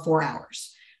minimum of 4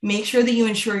 hours. Make sure that you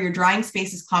ensure your drying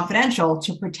space is confidential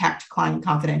to protect client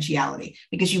confidentiality,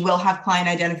 because you will have client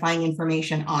identifying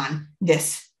information on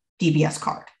this DBS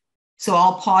card. So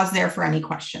I'll pause there for any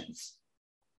questions.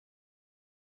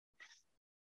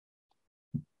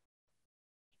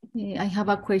 I have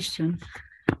a question.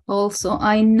 Also,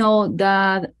 I know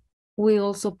that we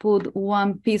also put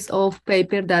one piece of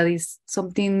paper that is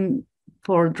something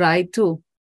for dry too.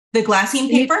 The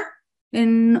glassine paper?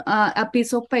 And a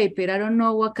piece of paper. I don't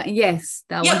know what kind. Yes,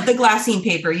 that Yep, one. the glassine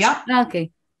paper. Yep.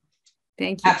 Okay.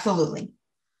 Thank you. Absolutely.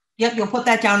 Yep, you'll put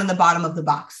that down in the bottom of the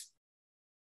box.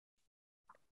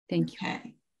 Thank you.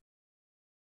 Okay.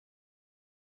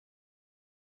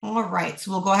 All right,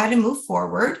 so we'll go ahead and move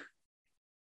forward.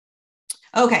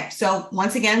 Okay, so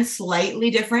once again, slightly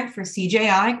different for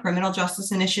CJI, Criminal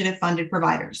Justice Initiative funded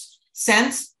providers.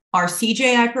 Since our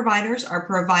CJI providers are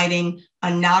providing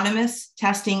anonymous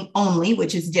testing only,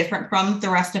 which is different from the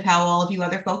rest of how all of you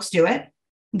other folks do it,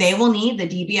 they will need the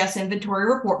DBS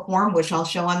inventory report form, which I'll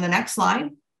show on the next slide,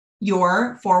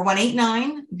 your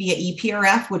 4189 via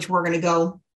ePRF, which we're going to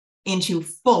go into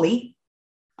fully.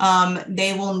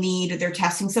 They will need their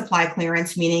testing supply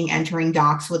clearance, meaning entering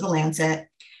docs with a Lancet.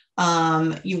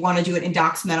 You want to do it in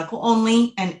docs medical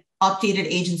only, and updated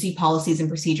agency policies and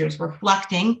procedures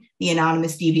reflecting the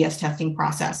anonymous DBS testing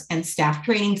process and staff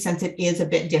training, since it is a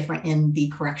bit different in the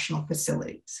correctional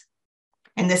facilities.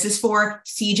 And this is for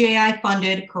CJI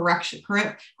funded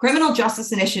Criminal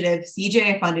Justice Initiative,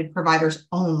 CJI funded providers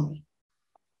only.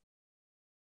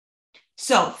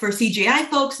 So for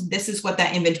CJI folks, this is what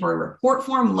that inventory report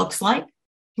form looks like.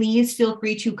 Please feel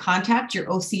free to contact your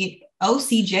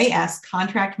OCJS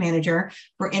contract manager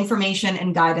for information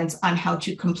and guidance on how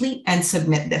to complete and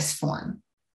submit this form.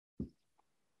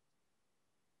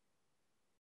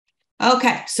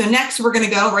 Okay, so next we're going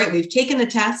to go, right? We've taken the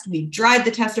test, we've dried the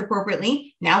test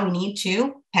appropriately. Now we need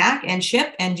to pack and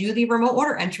ship and do the remote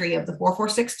order entry of the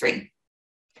 4463.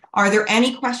 Are there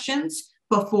any questions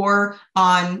before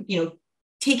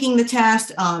taking the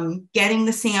test, getting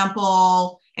the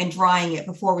sample and drying it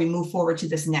before we move forward to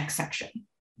this next section?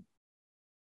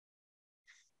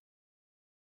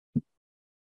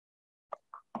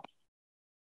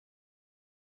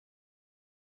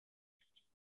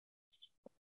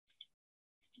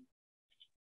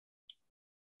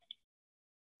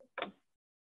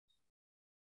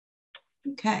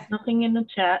 Okay. Nothing in the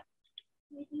chat.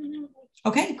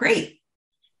 Okay, great.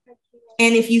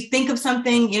 And if you think of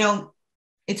something, you know,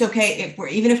 it's okay if we're,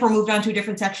 even if we're moved on to a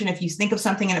different section, if you think of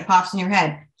something and it pops in your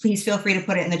head, please feel free to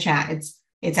put it in the chat.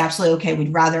 It's absolutely okay.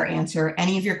 We'd rather answer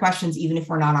any of your questions, even if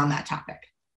we're not on that topic.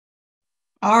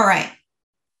 All right.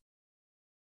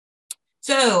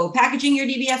 So packaging your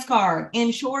DBS card,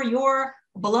 ensure your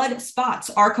blood spots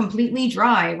are completely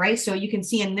dry, right? So you can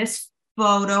see in this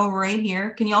photo right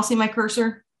here, can you all see my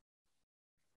cursor?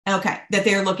 Okay, that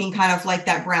they're looking kind of like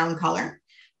that brown color.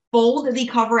 Fold the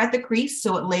cover at the crease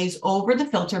so it lays over the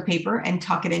filter paper and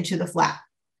tuck it into the flap.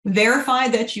 Verify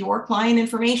that your client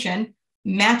information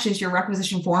matches your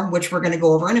requisition form, which we're going to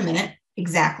go over in a minute.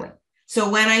 Exactly. So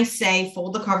when I say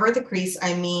fold the cover at the crease,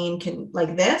 I mean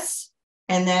like this,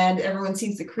 and then everyone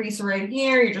sees the crease right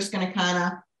here. You're just going to kind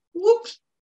of whoop,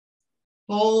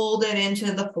 fold it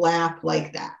into the flap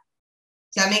like that.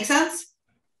 Does that make sense?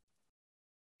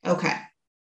 Okay.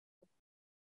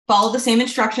 Follow the same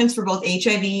instructions for both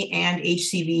HIV and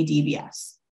HCV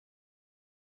DBS.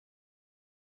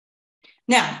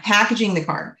 Now, packaging the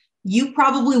card. You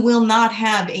probably will not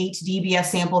have 8 DBS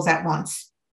samples at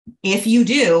once. If you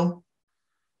do,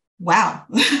 wow,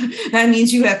 that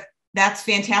means you have, that's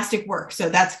fantastic work. So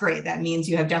that's great. That means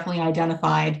you have definitely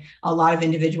identified a lot of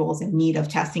individuals in need of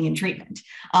testing and treatment.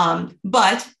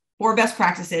 But for best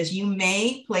practices, you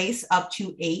may place up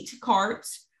to 8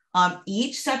 cards,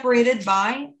 each separated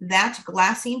by that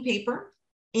glassine paper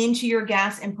into your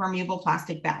gas impermeable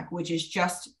plastic bag, which is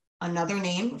just another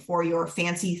name for your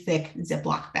fancy thick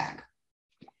Ziploc bag.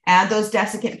 Add those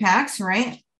desiccant packs,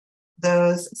 right?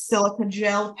 Those silica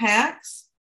gel packs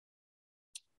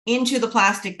into the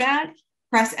plastic bag.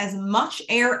 Press as much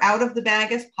air out of the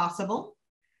bag as possible.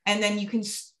 And then you can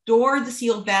store the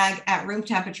sealed bag at room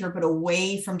temperature, but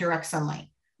away from direct sunlight.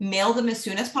 Mail them as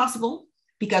soon as possible,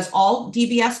 because all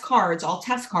DBS cards, all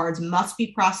test cards must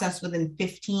be processed within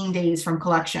 15 days from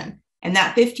collection. And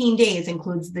that 15 days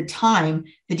includes the time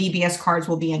the DBS cards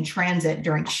will be in transit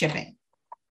during shipping.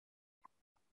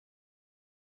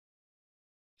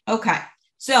 Okay,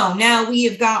 so now we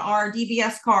have got our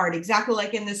DBS card, exactly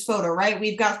like in this photo, right?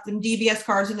 We've got some DBS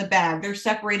cards in the bag. They're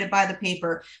separated by the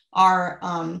paper. Our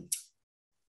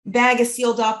bag is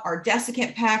sealed up. Our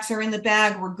desiccant packs are in the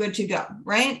bag. We're good to go,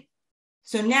 right?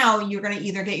 So now you're going to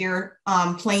either get your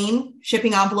plain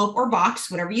shipping envelope or box,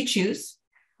 whatever you choose.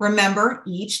 Remember,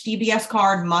 each DBS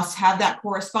card must have that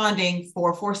corresponding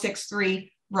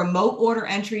 4463 remote order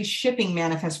entry shipping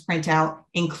manifest printout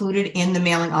included in the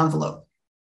mailing envelope.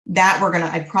 That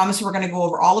I promise we're going to go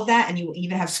over all of that, and you will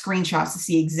even have screenshots to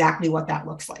see exactly what that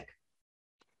looks like.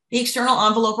 The external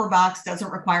envelope or box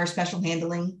doesn't require special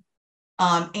handling.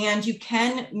 And you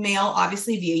can mail,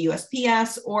 obviously, via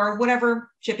USPS or whatever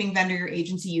shipping vendor your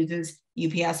agency uses,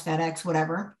 UPS, FedEx,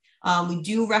 whatever. We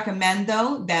do recommend,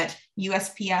 though, that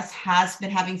USPS has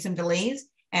been having some delays,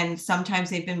 and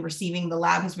sometimes the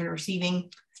lab has been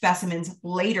receiving specimens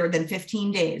later than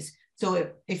 15 days.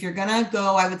 So if you're going to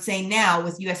go, I would say now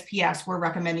with USPS, we're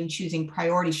recommending choosing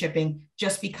priority shipping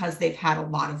just because they've had a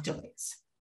lot of delays.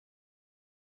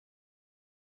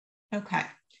 Okay.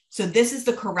 So this is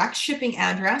the correct shipping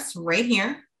address right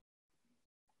here.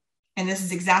 And this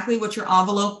is exactly what your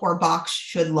envelope or box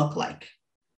should look like,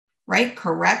 right?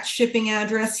 Correct shipping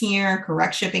address here,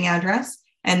 correct shipping address.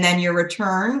 And then your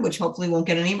return, which hopefully won't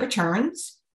get any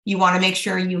returns. You want to make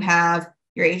sure you have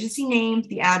your agency name,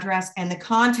 the address, and the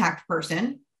contact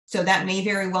person. So that may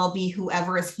very well be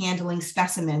whoever is handling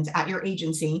specimens at your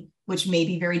agency, which may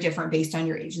be very different based on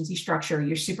your agency structure.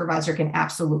 Your supervisor can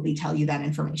absolutely tell you that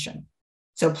information.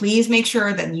 So please make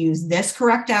sure that you use this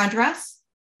correct address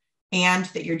and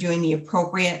that you're doing the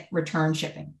appropriate return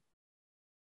shipping.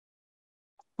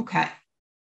 Okay.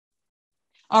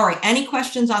 All right, any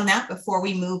questions on that before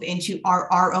we move into our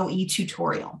ROE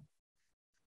tutorial?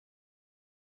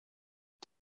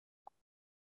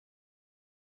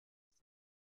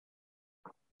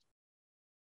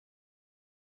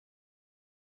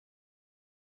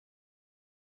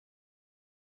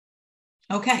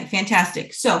 Okay,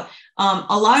 fantastic. So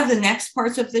a lot of the next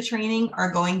parts of the training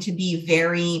are going to be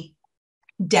very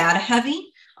data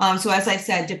heavy. So as I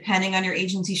said, depending on your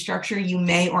agency structure, you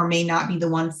may or may not be the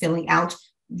one filling out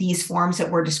these forms that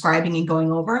we're describing and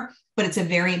going over, but it's a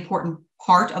very important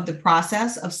part of the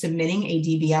process of submitting a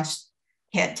DBS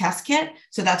test kit.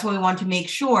 So that's why we want to make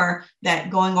sure that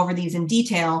going over these in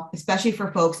detail, especially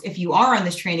for folks, if you are on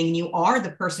this training and you are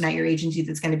the person at your agency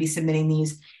that's going to be submitting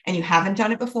these and you haven't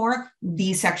done it before,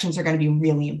 these sections are going to be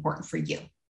really important for you.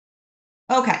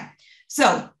 Okay,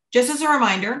 so just as a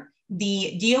reminder,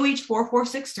 the DOH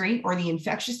 4463 or the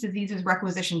Infectious Diseases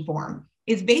Requisition Form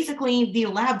is basically the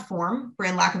lab form, for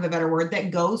lack of a better word,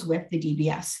 that goes with the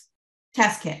DBS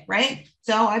test kit, right?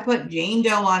 So I put Jane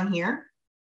Doe on here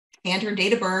and her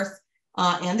date of birth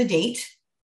and the date.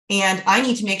 And I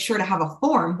need to make sure to have a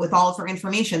form with all of her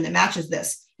information that matches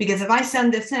this. Because if I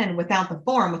send this in without the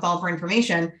form with all of her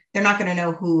information, they're not going to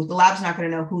know who, the lab's not going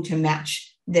to know who to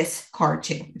match this card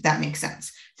to, if that makes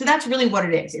sense. So that's really what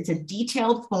it is. It's a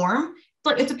detailed form,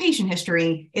 but it's a patient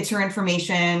history. It's her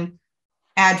information,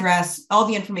 address, all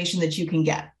the information that you can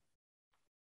get.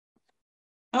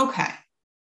 Okay.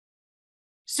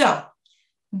 So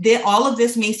all of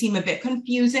this may seem a bit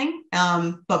confusing,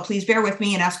 but please bear with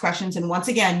me and ask questions. And once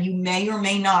again, you may or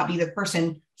may not be the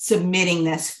person submitting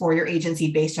this for your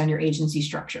agency based on your agency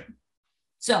structure.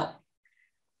 So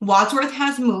Wadsworth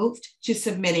has moved to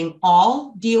submitting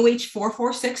all DOH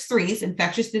 4463s,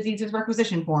 infectious diseases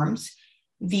requisition forms,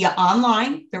 via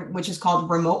online, which is called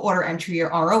remote order entry or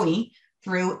ROE,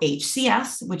 through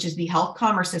HCS, which is the health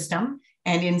commerce system.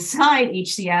 And inside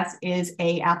HCS is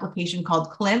an application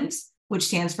called CLIMS, which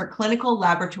stands for Clinical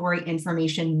Laboratory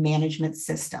Information Management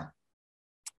System.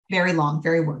 Very long,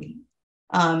 very wordy.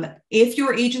 If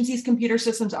your agency's computer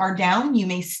systems are down, you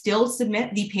may still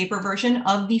submit the paper version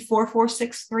of the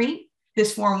 4463.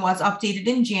 This form was updated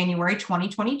in January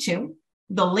 2022.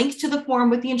 The link to the form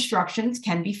with the instructions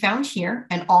can be found here,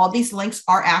 and all these links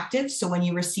are active. So when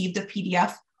you receive the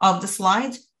PDF of the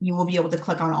slides, you will be able to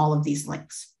click on all of these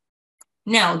links.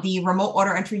 Now, the remote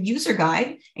order entry user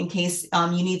guide, in case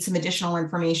you need some additional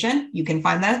information, you can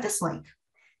find that at this link.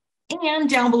 And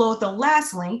down below at the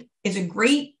last link is a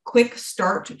great quick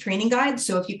start training guide.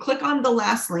 So if you click on the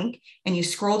last link and you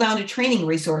scroll down to training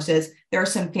resources, there are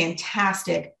some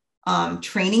fantastic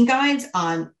training guides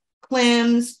on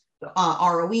CLIMS,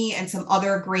 ROE, and some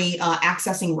other great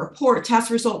accessing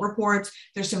test result reports.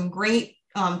 There's some great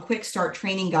quick start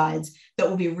training guides that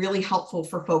will be really helpful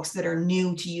for folks that are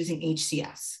new to using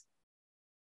HCS.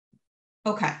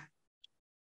 Okay.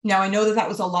 Now I know that that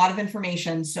was a lot of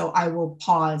information, so I will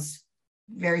pause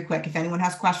very quick. If anyone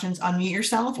has questions, unmute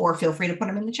yourself or feel free to put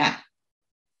them in the chat.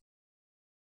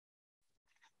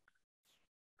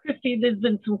 Christy, there's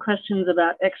been some questions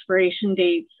about expiration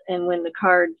dates and when the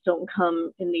cards don't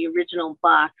come in the original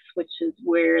box, which is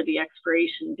where the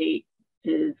expiration date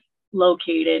is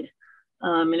located.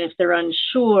 And if they're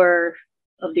unsure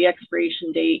of the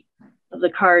expiration date of the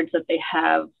cards that they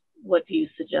have, what do you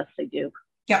suggest they do?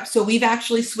 Yeah, so we've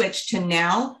actually switched to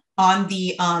now on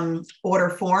the order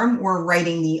form, we're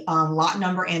writing the lot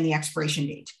number and the expiration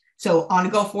date. So on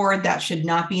go forward, that should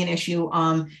not be an issue.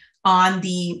 On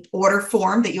the order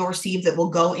form that you'll receive that will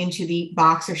go into the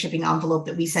box or shipping envelope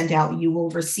that we send out, you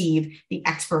will receive the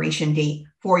expiration date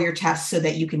for your test so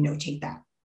that you can notate that.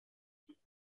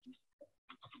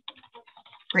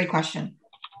 Great question.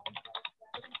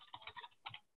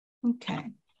 Okay.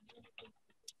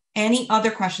 Any other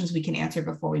questions we can answer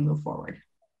before we move forward?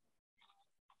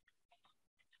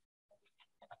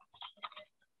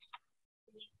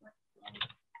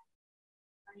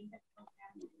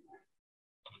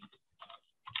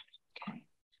 Okay.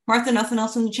 Martha, nothing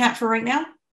else in the chat for right now?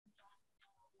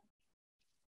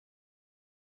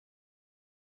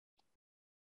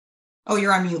 Oh,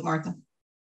 you're on mute, Martha.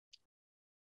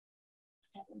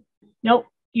 Nope,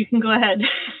 you can go ahead.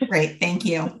 Great, thank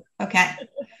you. Okay.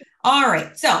 All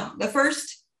right, so the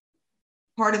first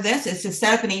part of this is to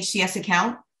set up an HCS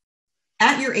account.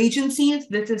 At your agencies,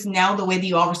 this is now the way that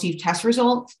you all receive test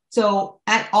results. So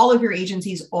at all of your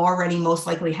agencies already most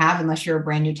likely have, unless you're a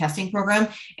brand new testing program,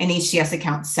 an HCS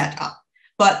account set up.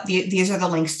 But these are the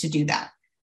links to do that.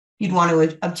 You'd want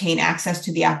to obtain access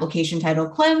to the application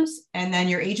titled CLIMS, and then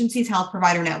your agency's health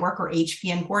provider network or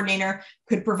HPN coordinator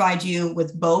could provide you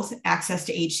with both access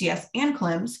to HCS and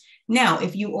CLIMS. Now,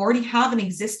 if you already have an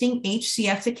existing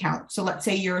HCS account, so let's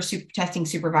say you're a testing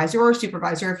supervisor or a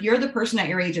supervisor, if you're the person at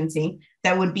your agency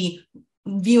that would be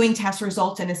viewing test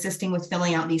results and assisting with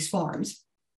filling out these forms,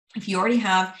 if you already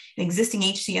have an existing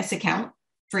HCS account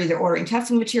for either ordering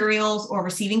testing materials or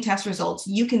receiving test results,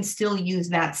 you can still use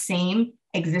that same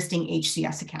existing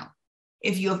HCS account.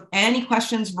 If you have any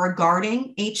questions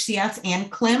regarding HCS and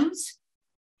CLIMS,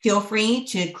 feel free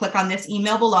to click on this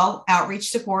email below,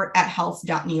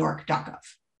 outreachsupport@health.newyork.gov.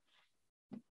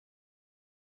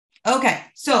 Okay,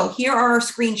 so here are our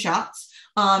screenshots.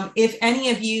 If any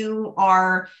of you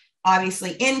are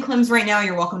obviously in CLIMS right now,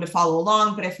 you're welcome to follow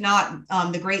along. But if not,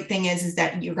 the great thing is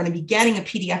that you're going to be getting a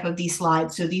PDF of these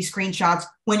slides. So these screenshots,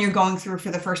 when you're going through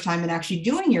for the first time and actually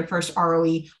doing your first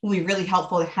ROE, will be really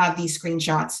helpful to have these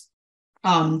screenshots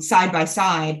side by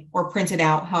side or printed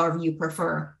out, however you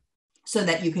prefer, so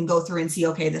that you can go through and see,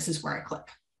 okay, this is where I click.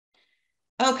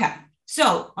 Okay,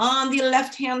 So on the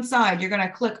left-hand side, you're going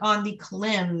to click on the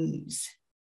CLIMS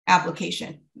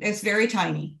application. It's very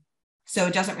tiny, so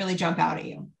it doesn't really jump out at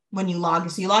you when you log.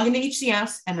 So you log into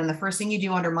HCS, and then the first thing you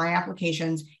do under My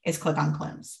Applications is click on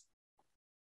CLIMS.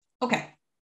 Okay.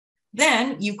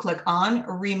 Then you click on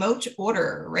Remote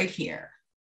Order right here.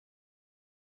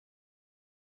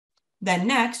 Then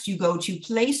next, you go to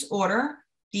Place Order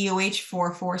DOH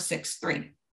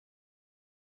 4463.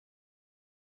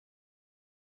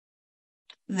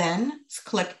 Then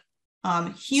click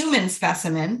Human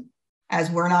Specimen, as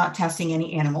we're not testing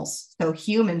any animals. So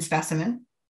Human Specimen.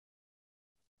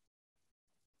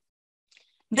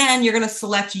 Then you're going to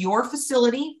select your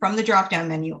facility from the drop-down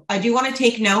menu. I do want to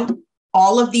take note,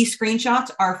 all of these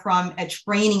screenshots are from a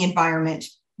training environment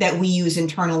that we use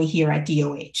internally here at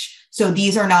DOH. So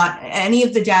these are not, any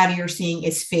of the data you're seeing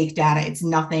is fake data. It's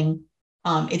nothing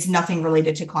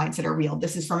related to clients that are real.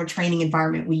 This is from a training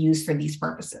environment we use for these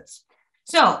purposes.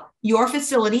 So your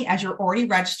facility, as you're already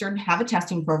registered and have a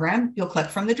testing program, you'll click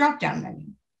from the drop-down menu.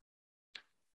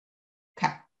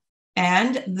 Okay.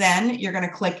 And then you're going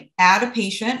to click Add a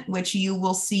Patient, which you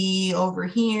will see over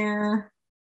here.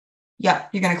 Yep,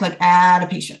 you're going to click Add a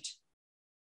Patient.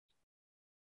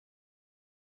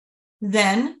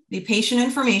 Then the patient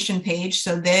information page.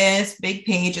 So this big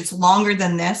page, it's longer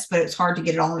than this, but it's hard to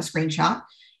get it all in a screenshot.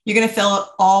 You're going to fill out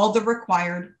all the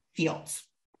required fields.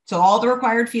 So all the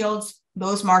required fields,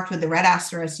 those marked with the red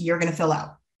asterisk, you're going to fill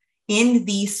out. In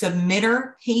the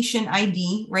submitter patient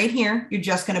ID right here, you're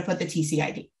just going to put the TC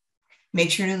ID. Make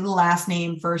sure to do the last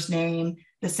name, first name,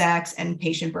 the sex, and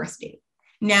patient birth date.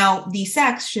 Now, the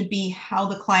sex should be how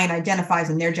the client identifies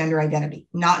in their gender identity,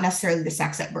 not necessarily the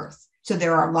sex at birth. So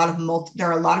there are a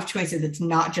lot of choices. It's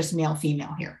not just male,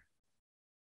 female here.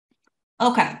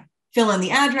 Okay, fill in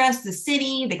the address, the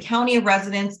city, the county of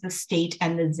residence, the state,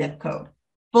 and the zip code.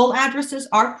 Full addresses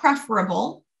are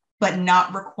preferable, but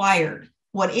not required.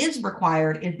 What is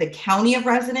required is the county of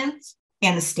residence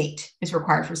and the state is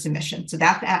required for submission. So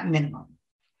that's at minimum.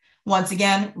 Once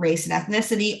again, race and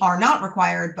ethnicity are not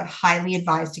required, but highly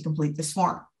advised to complete this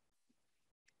form.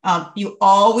 You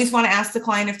always want to ask the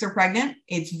client if they're pregnant.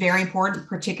 It's very important,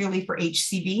 particularly for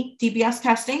HCV DBS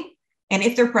testing. And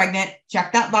if they're pregnant,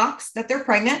 check that box that they're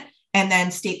pregnant and then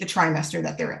state the trimester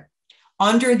that they're in.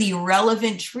 Under the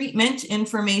relevant treatment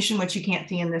information, which you can't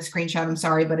see in this screenshot, I'm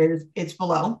sorry, but it's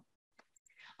below.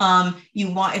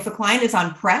 You want, if a client is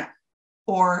on PrEP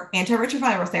or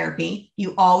antiretroviral therapy,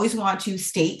 you always want to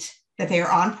state that they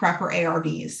are on PrEP or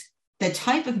ARVs, the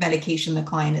type of medication the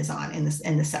client is on in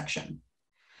this section.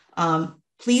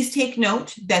 Please take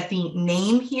note that the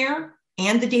name here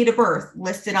and the date of birth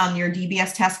listed on your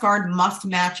DBS test card must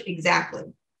match exactly.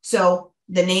 So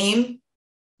the name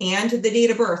and the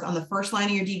date of birth on the first line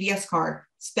of your DBS card,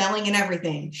 spelling and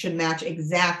everything should match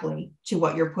exactly to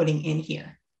what you're putting in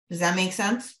here. Does that make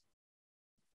sense?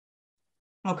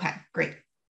 Okay, great.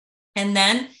 And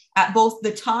then at both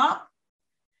the top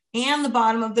and the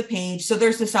bottom of the page, so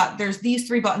there's these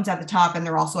three buttons at the top and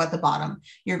they're also at the bottom.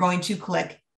 You're going to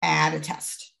click Add a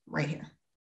Test right here.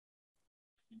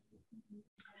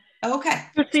 Okay,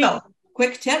 so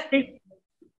quick tip.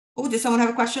 Oh, did someone have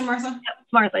a question, Martha? Yep,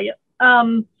 Martha, yep.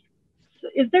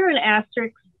 Is there an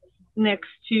asterisk next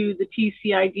to the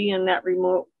TCID in that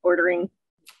remote ordering?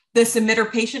 The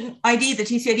submitter patient ID, the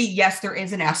TCID, yes, there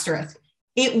is an asterisk.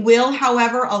 It will,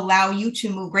 however, allow you to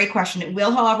move, great question. It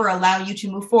will, however, allow you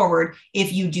to move forward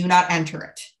if you do not enter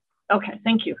it. Okay,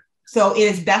 thank you. So it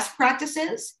is best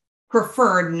practices,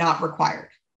 preferred, not required.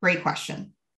 Great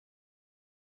question.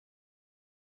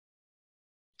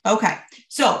 Okay,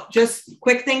 so just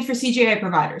quick thing for CJI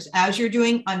providers. As you're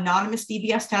doing anonymous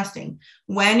DBS testing,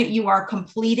 when you are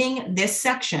completing this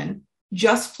section,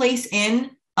 just place in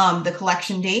the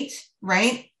collection date,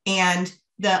 right? And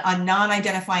a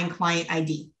non-identifying client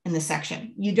ID in the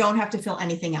section. You don't have to fill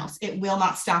anything else. It will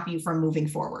not stop you from moving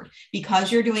forward.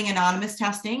 Because you're doing anonymous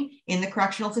testing in the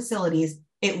correctional facilities,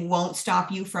 it won't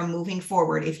stop you from moving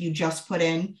forward if you just put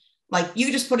in, like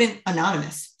you just put in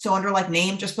anonymous. So under like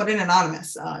name, just put in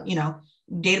anonymous,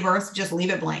 date of birth, just leave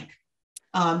it blank.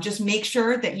 Just make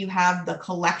sure that you have the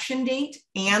collection date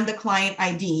and the client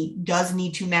ID does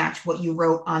need to match what you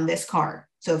wrote on this card.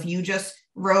 So if you just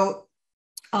wrote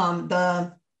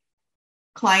the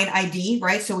client ID,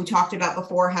 right? So we talked about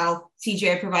before how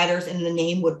CJI providers in the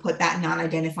name would put that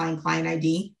non-identifying client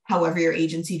ID, however your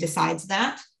agency decides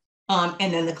that.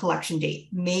 And then the collection date.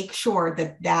 Make sure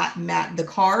that the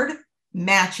card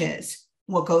matches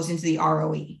what goes into the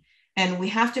ROE. And we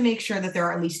have to make sure that there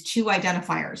are at least two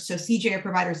identifiers. So CJI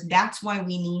providers, that's why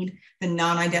we need the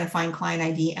non-identifying client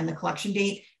ID and the collection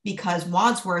date, because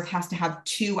Wadsworth has to have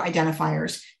 2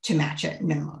 identifiers to match it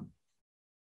minimum.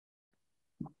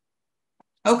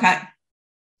 Okay.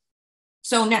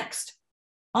 So next,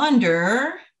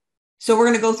 so we're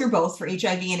going to go through both for HIV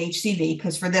and HCV,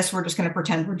 because for this, we're just going to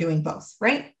pretend we're doing both,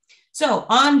 right? So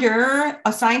under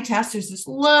assigned test, there's this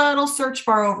little search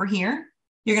bar over here.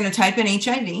 You're going to type in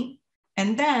HIV,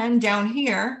 and then down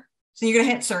here, so you're going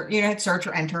to hit search,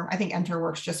 or enter. I think enter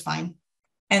works just fine.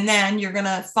 And then you're going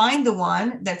to find the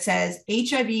one that says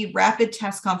HIV rapid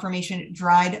test confirmation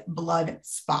dried blood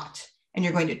spot. And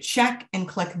you're going to check and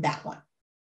click that one.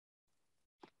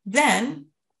 Then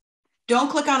don't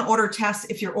click on order tests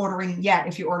if you're ordering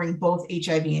both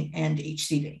HIV and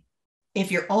HCV.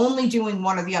 If you're only doing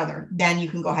one or the other, then you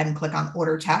can go ahead and click on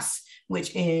order tests,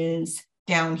 which is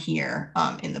down here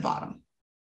in the bottom.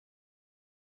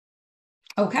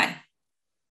 Okay.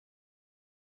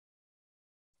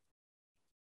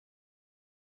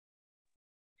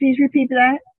 Please repeat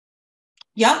that.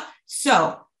 Yep.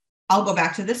 So I'll go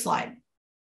back to this slide.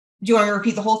 Do you want me to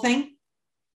repeat the whole thing?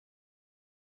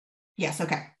 Yes.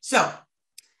 Okay. So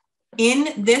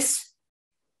in this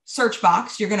search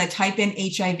box, you're going to type in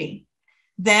HIV.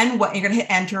 Then what you're going to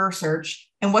hit enter or search.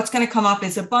 And what's going to come up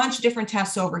is a bunch of different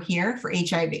tests over here for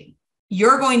HIV.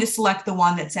 You're going to select the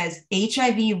one that says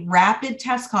HIV rapid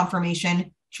test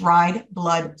confirmation dried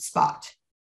blood spot.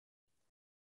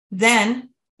 Then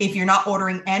if you're not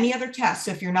ordering any other tests,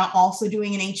 so if you're not also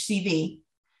doing an HCV,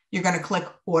 you're going to click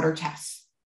order tests.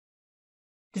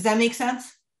 Does that make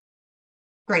sense?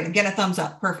 Great. I'm getting a thumbs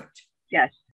up. Perfect.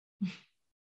 Yes.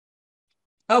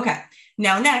 Okay.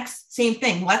 Now next, same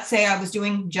thing. Let's say I was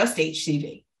doing just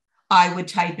HCV. I would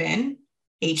type in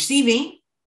HCV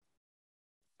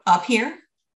up here.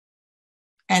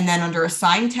 And then under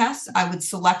assigned tests, I would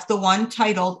select the one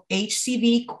titled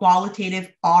HCV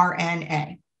qualitative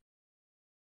RNA.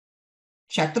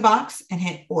 Check the box and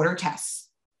hit order tests.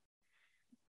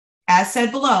 As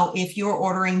said below, if you're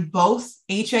ordering both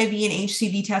HIV and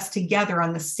HCV tests together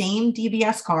on the same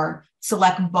DBS card,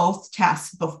 select both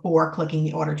tests before clicking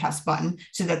the order test button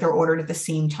so that they're ordered at the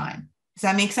same time. Does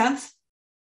that make sense?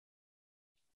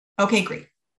 Okay, great.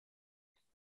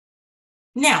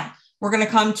 Now we're going to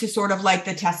come to sort of like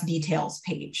the test details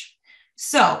page.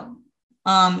 So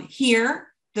here,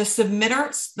 the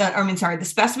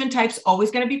specimen type's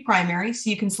always going to be primary. So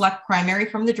you can select primary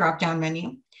from the drop-down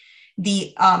menu.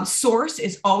 The source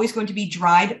is always going to be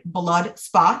dried blood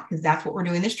spot, because that's what we're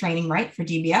doing this training, right, for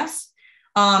DBS.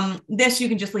 This you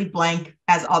can just leave blank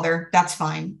as other, that's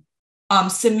fine.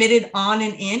 Submitted on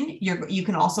and in, you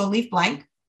can also leave blank.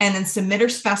 And then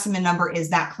submitter specimen number is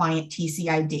that client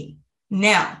TCID.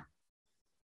 Now,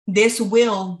 this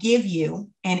will give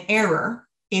you an error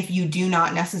if you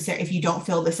don't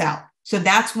fill this out. So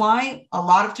that's why a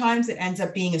lot of times it ends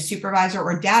up being a supervisor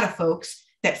or data folks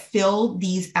that fill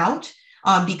these out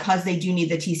because they do need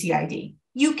the TCID.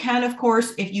 You can, of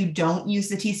course, if you don't use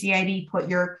the TCID, put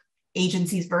your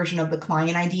agency's version of the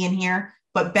client ID in here,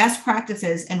 but best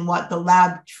practices and what the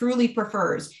lab truly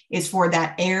prefers is for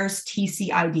that heirs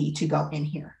TCID to go in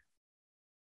here.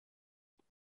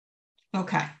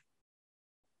 Okay.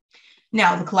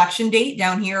 Now, the collection date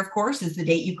down here, of course, is the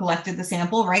date you collected the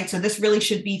sample, right? So this really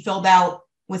should be filled out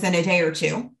within a day or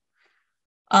two.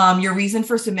 Your reason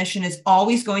for submission is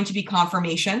always going to be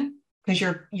confirmation, because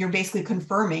you're basically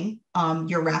confirming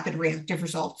your rapid reactive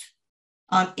results.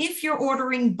 If you're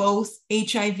ordering both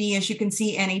HIV, as you can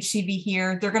see, and HCV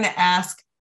here, they're going to ask,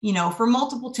 for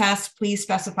multiple tests, please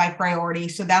specify priority.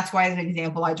 So that's why, as an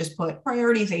example, I just put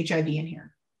priority is HIV in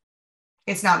here.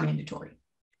 It's not mandatory.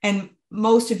 And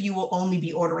most of you will only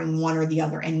be ordering one or the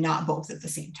other and not both at the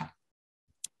same time.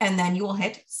 And then you will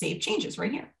hit save changes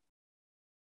right here.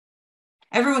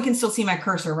 Everyone can still see my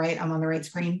cursor, right? I'm on the right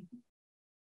screen.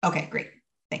 Okay, great.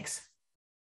 Thanks.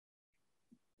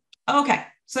 Okay,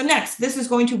 so next, this is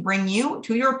going to bring you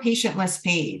to your patient list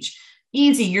page.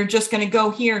 Easy, you're just going to go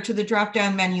here to the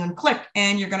drop-down menu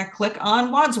and you're going to click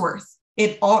on Wadsworth.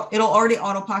 It'll already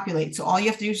auto-populate. So all you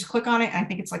have to do is just click on it. And I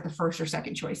think it's like the first or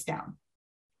second choice down.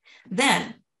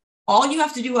 Then all you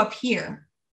have to do up here,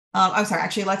 I'm sorry,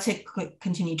 actually, let's hit click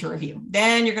continue to review.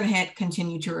 Then you're going to hit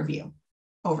continue to review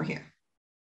over here.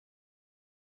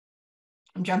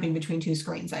 I'm jumping between two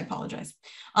screens. I apologize.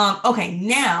 Okay,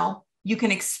 now you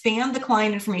can expand the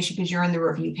client information because you're in the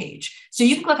review page. So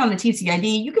you can click on the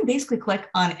TCID. You can basically click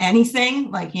on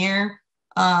anything like here.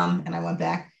 And I went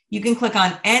back. You can click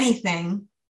on anything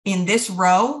in this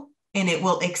row and it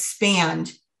will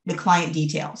expand the client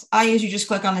details. I usually just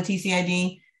click on the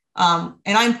TCID and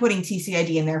I'm putting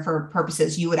TCID in there for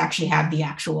purposes. You would actually have the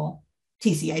actual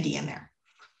TCID in there.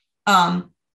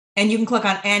 And and you can click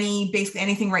on basically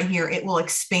anything right here. It will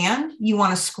expand. You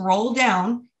want to scroll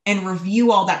down and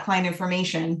review all that client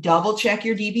information, double check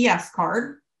your DBS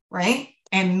card, right?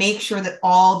 And make sure that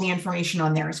all the information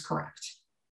on there is correct.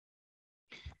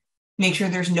 Make sure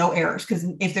there's no errors, because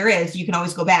if there is, you can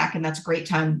always go back, and that's a great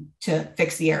time to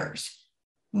fix the errors.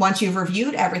 Once you've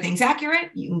reviewed everything's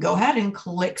accurate, you can go ahead and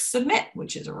click submit,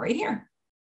 which is right here.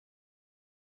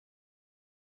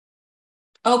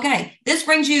 Okay, this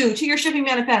brings you to your shipping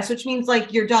manifest, which means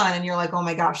like you're done and you're like, oh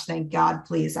my gosh, thank God,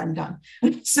 please, I'm done.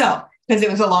 So, because it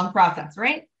was a long process,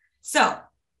 right? So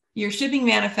your shipping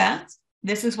manifest,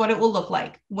 this is what it will look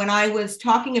like. When I was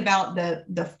talking about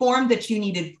the form that you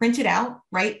needed printed out,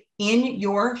 right, in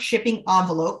your shipping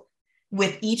envelope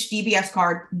with each DBS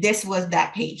card, this was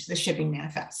that page, the shipping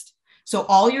manifest. So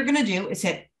all you're gonna do is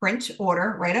hit print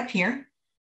order right up here.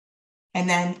 And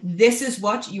then this is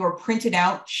what your printed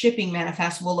out shipping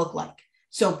manifest will look like.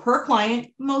 So per client,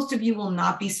 most of you will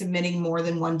not be submitting more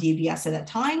than one DBS at a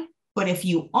time. But if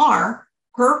you are,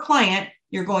 per client,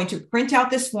 you're going to print out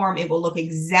this form. It will look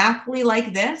exactly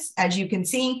like this. As you can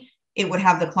see, it would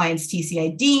have the client's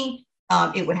TCID.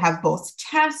 It would have both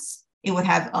tests. It would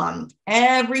have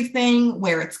everything,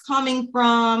 where it's coming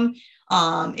from.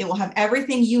 It will have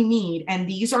everything you need. And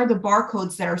these are the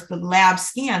barcodes that are the lab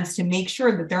scans to make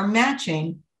sure that they're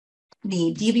matching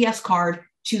the DBS card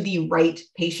to the right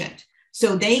patient.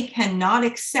 So they cannot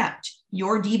accept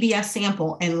your DBS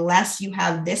sample unless you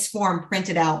have this form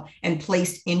printed out and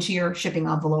placed into your shipping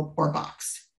envelope or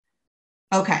box.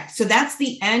 Okay, so that's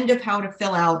the end of how to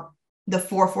fill out the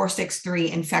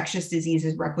 4463 infectious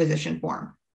diseases requisition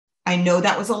form. I know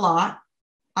that was a lot.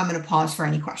 I'm going to pause for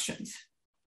any questions.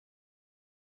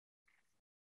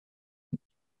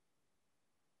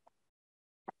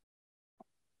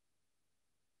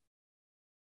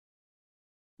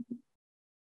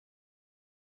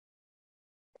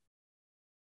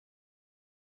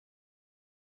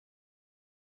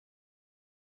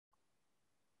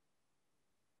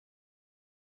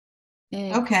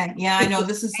 Okay, yeah, I know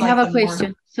this is I like have a the more...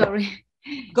 question, sorry.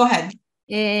 Go ahead.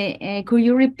 Could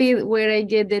you repeat where I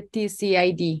get the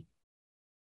TCID?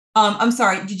 I'm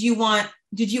sorry, did you want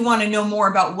to know more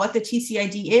about what the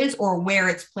TCID is or where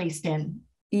it's placed in?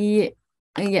 Yeah,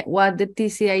 what the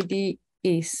TCID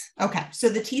is. Okay, so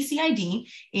the TCID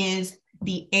is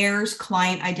the AIRS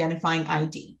client identifying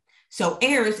ID. So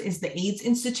AIRS is the AIDS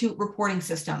Institute reporting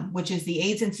system, which is the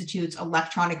AIDS Institute's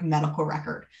electronic medical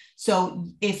record. So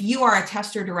if you are a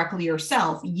tester directly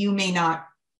yourself, you may not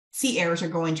see AIRS or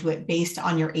go into it based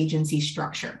on your agency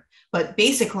structure. But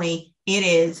basically, it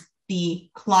is the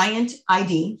client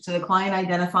ID, so the client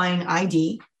identifying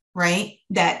ID, right,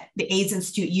 that the AIDS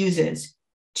Institute uses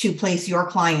to place your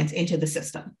clients into the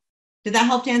system. Did that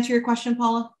help to answer your question,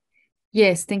 Paula?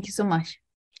 Yes, thank you so much.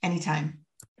 Anytime.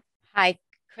 Hi,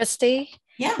 Christy.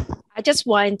 Yeah. I just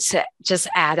wanted to just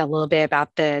add a little bit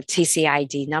about the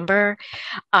TCID number.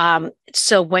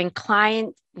 So when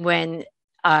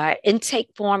intake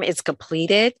form is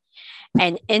completed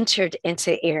and entered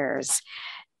into AIRS,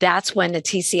 that's when the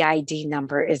TCID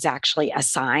number is actually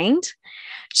assigned.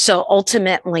 So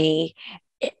ultimately,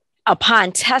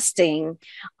 upon testing,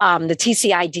 the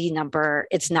TCID number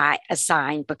is not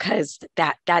assigned because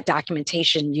that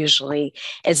documentation usually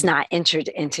is not entered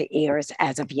into AIRS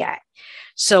as of yet.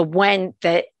 So when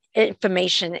the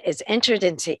information is entered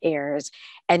into AIRS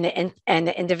and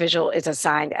the individual is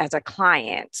assigned as a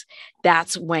client,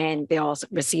 that's when they'll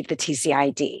receive the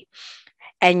TCID.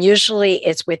 And usually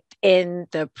it's within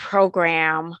the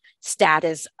program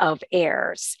status of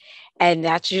AIRS. And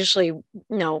that's usually,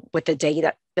 with the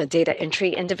data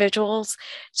entry individuals.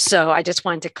 So I just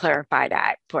wanted to clarify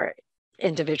that for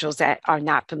individuals that are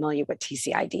not familiar with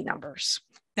TCID numbers.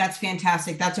 That's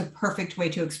fantastic. That's a perfect way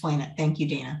to explain it. Thank you,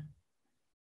 Dana.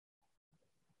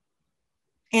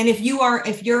 And if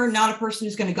you're not a person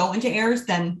who's going to go into AIRS,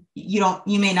 then you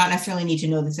may not necessarily need to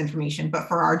know this information. But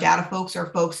for our data folks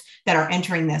or folks that are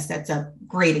entering this, that's a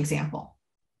great example.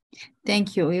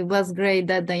 Thank you. It was great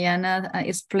that Diana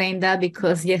explained that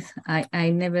because yes, I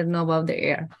never know about the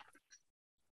AIR.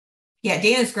 Yeah,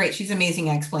 Dana's great. She's amazing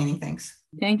at explaining things.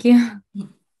 Thank you.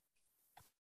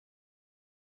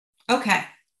 Okay.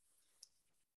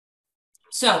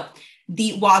 So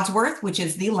the Wadsworth, which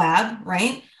is the lab,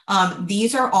 right?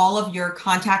 These are all of your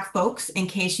contact folks in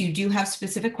case you do have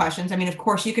specific questions. I mean, of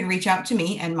course, you can reach out to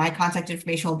me and my contact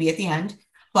information will be at the end.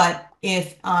 But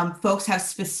if folks have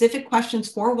specific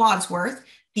questions for Wadsworth,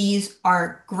 these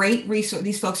are great resources.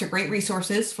 These folks are great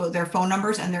resources. For their phone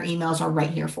numbers and their emails are right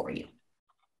here for you.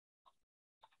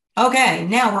 Okay,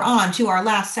 now we're on to our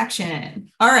last section.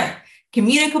 All right,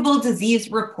 communicable disease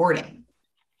reporting.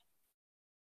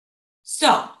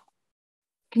 So,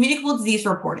 communicable disease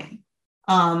reporting.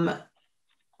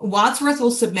 Wadsworth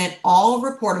will submit all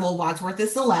reportable, Wadsworth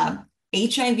is the lab,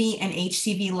 HIV and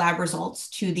HCV lab results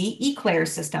to the eClair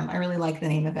system. I really like the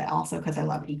name of it also because I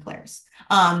love eClairs,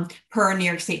 per New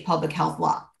York State Public Health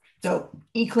Law. So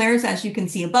eClairs, as you can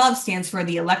see above, stands for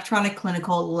the Electronic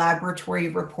Clinical Laboratory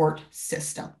Report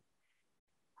System.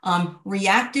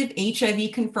 Reactive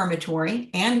HIV confirmatory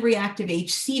and reactive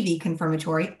HCV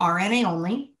confirmatory, RNA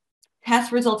only,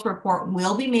 test results report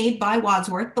will be made by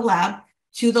Wadsworth, the lab,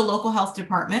 to the local health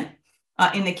department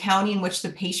in the county in which the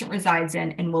patient resides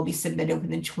in and will be submitted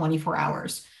within 24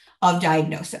 hours of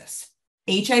diagnosis.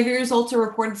 HIV results are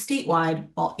reported statewide,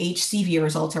 while HCV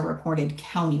results are reported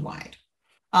countywide.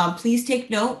 Please take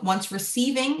note, once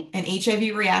receiving an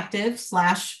HIV reactive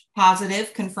 /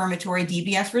 positive confirmatory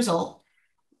DBS result,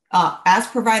 as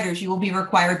providers, you will be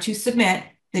required to submit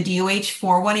the DOH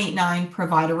 4189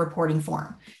 provider reporting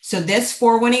form. So this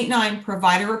 4189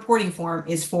 provider reporting form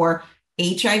is for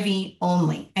HIV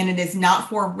only, and it is not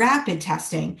for rapid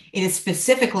testing. It is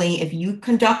specifically if you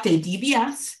conduct a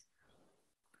DBS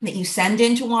that you send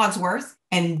into Wadsworth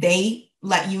and they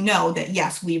let you know that,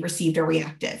 yes, we received a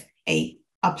reactive, a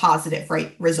positive,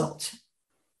 right, result.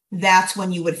 That's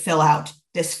when you would fill out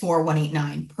this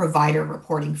 4189 provider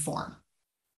reporting form.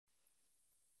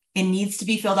 It needs to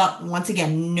be filled out, once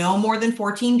again, no more than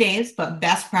 14 days, but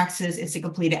best practices is to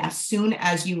complete it as soon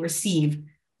as you receive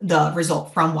the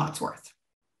result from Wadsworth.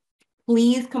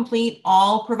 Please complete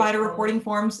all provider reporting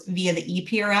forms via the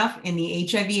ePRF in the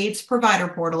HIV/AIDS provider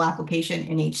portal application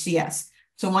in HCS.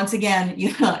 So once again,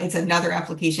 it's another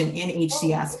application in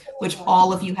HCS, which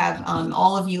all of you have,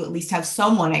 all of you at least have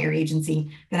someone at your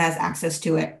agency that has access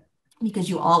to it because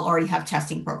you all already have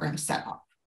testing programs set up.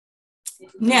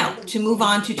 Now, to move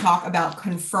on to talk about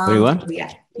confirmed.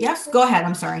 Yes, go ahead.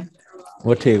 I'm sorry.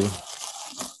 What table?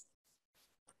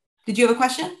 Did you have a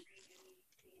question?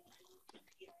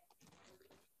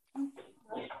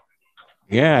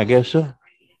 Yeah, I guess so.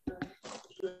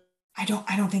 I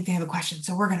don't think they have a question,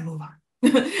 so we're going to move on.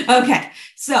 Okay,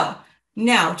 so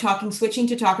now switching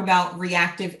to talk about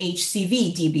reactive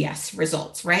HCV DBS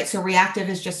results, right? So reactive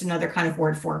is just another kind of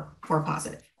word for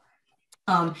positive.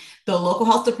 The local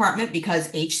health department,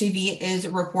 because HCV is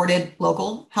reported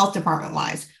local health department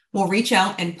wise, will reach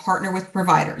out and partner with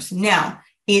providers. Now,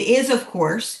 it is, of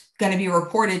course, going to be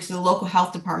reported to the local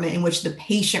health department in which the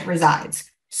patient resides.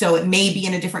 So it may be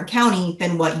in a different county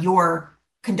than what you're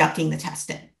conducting the test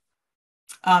in.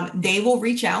 They will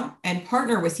reach out and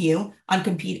partner with you on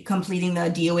completing the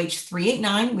DOH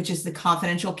 389, which is the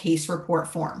confidential case report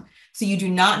form. So you do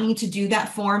not need to do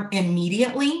that form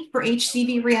immediately for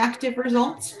HCV reactive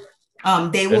results.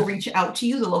 They will reach out to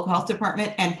you, the local health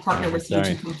department, and partner with you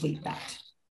to complete that.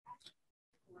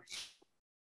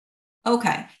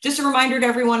 Okay, just a reminder to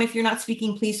everyone, if you're not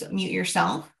speaking, please mute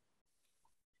yourself.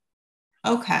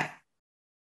 Okay.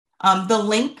 The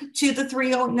link to the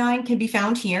 309 can be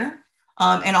found here.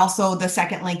 And also the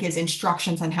second link is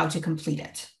instructions on how to complete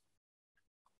it.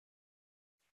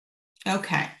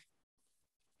 Okay.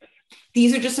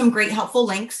 These are just some great helpful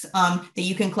links that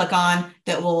you can click on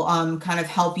that will kind of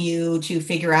help you to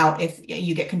figure out if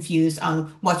you get confused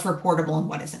on what's reportable and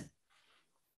what isn't.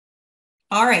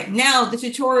 All right, now the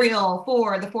tutorial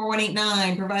for the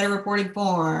 4189 provider reporting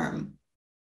form.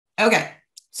 Okay,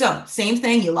 so same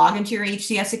thing, you log into your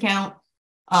HCS account.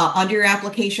 Under your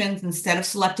applications, instead of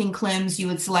selecting CLIMS, you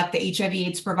would select the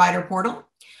HIV/AIDS provider portal.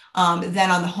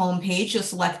 Then on the home page, you'll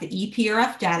select the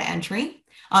ePRF data entry.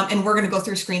 And we're going to go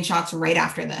through screenshots right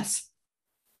after this.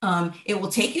 It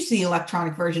will take you to the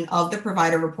electronic version of the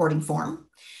provider reporting form.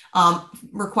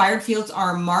 Required fields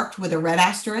are marked with a red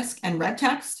asterisk and red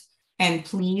text. And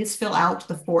please fill out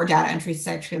the 4 data entry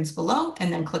sections below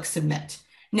and then click submit.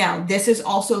 Now, this is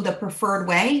also the preferred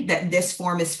way that this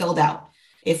form is filled out.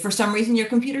 If for some reason your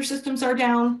computer systems are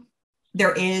down,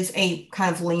 there is a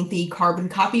kind of lengthy carbon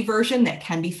copy version that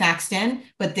can be faxed in,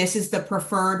 but this is the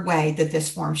preferred way that this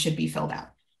form should be filled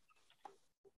out.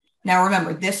 Now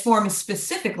remember, this form is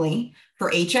specifically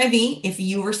for HIV if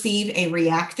you receive a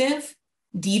reactive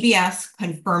DBS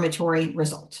confirmatory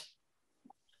result.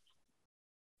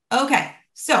 Okay,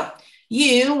 so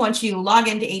once you log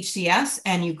into HCS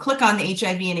and you click on the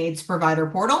HIV and AIDS provider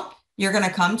portal, you're going to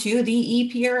come to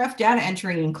the ePRF data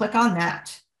entry and click on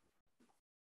that.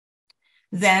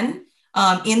 Then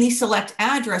in the select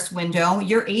address window,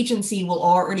 your agency will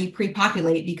already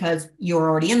pre-populate because you're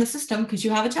already in the system because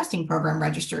you have a testing program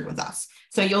registered with us.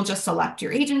 So you'll just select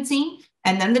your agency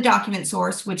and then the document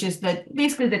source, which is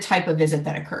basically the type of visit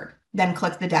that occurred. Then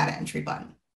click the data entry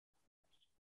button.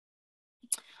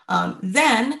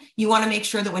 Then you want to make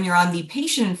sure that when you're on the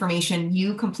patient information,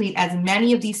 you complete as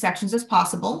many of these sections as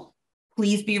possible.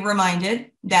 Please be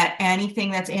reminded that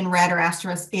anything that's in red or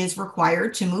asterisk is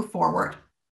required to move forward.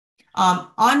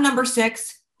 On number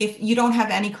 6, if you don't have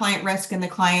any client risk and the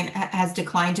client has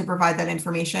declined to provide that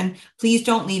information, please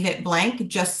don't leave it blank.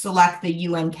 Just select the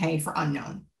UNK for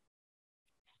unknown.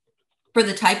 For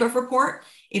the type of report,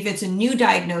 if it's a new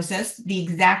diagnosis, the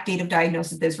exact date of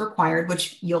diagnosis is required,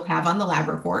 which you'll have on the lab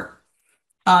report.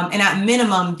 And at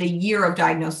minimum, the year of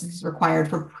diagnosis is required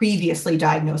for previously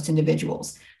diagnosed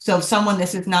individuals. So if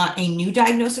this is not a new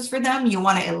diagnosis for them, you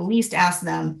want to at least ask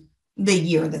them the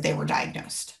year that they were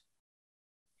diagnosed.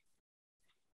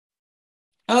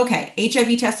 Okay,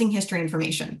 HIV testing history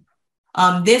information.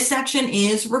 This section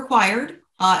is required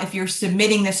if you're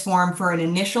submitting this form for an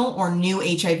initial or new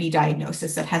HIV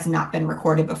diagnosis that has not been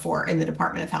recorded before in the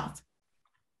Department of Health.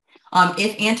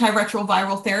 If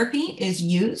antiretroviral therapy is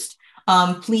used,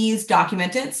 please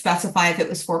document it, specify if it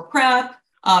was for PrEP,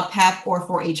 PEP, or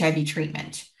for HIV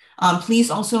treatment. Please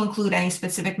also include any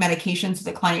specific medications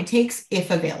the client takes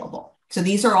if available. So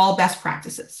these are all best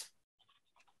practices.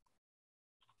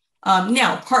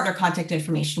 Now, partner contact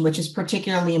information, which is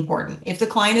particularly important. If the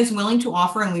client is willing to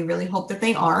offer, and we really hope that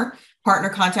they are, partner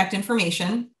contact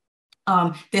information,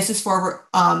 this is for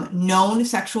known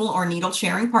sexual or needle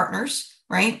sharing partners,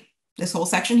 right? This whole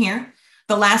section here.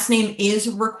 The last name is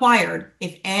required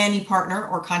if any partner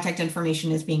or contact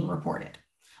information is being reported.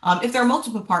 If there are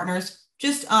multiple partners,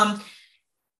 just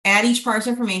add each partner's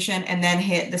information and then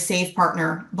hit the save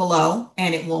partner below,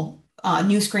 and it will,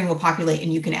 new screen will populate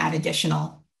and you can add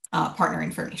additional partner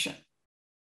information.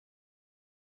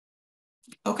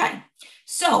 Okay,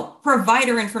 so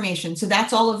provider information. So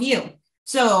that's all of you.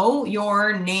 So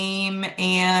your name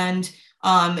and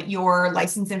your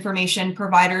license information,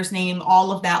 provider's name,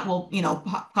 all of that will,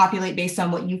 populate based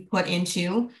on what you've put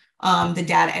into the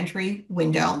data entry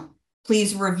window.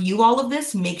 Please review all of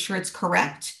this, make sure it's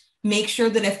correct. Make sure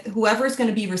that if whoever is going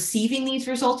to be receiving these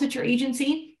results at your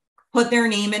agency, put their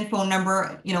name and phone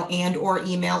number, and or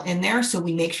email in there so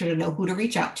we make sure to know who to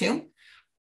reach out to.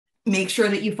 Make sure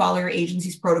that you follow your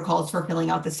agency's protocols for filling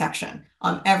out the section.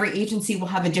 Every agency will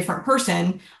have a different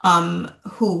person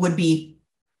who would be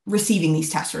receiving these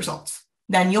test results.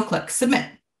 Then you'll click submit.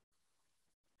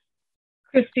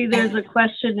 Christy, there's a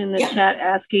question in the chat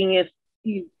asking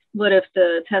what if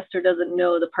the tester doesn't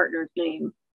know the partner's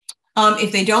name?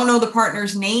 If they don't know the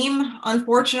partner's name,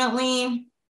 unfortunately,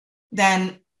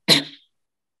 then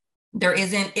there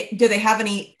isn't. Do they have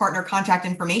any partner contact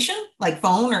information like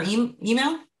phone or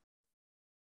email?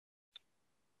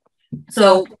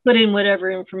 So put in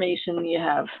whatever information you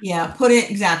have. Yeah, put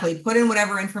in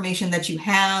whatever information that you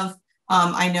have.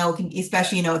 I know,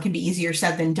 especially, it can be easier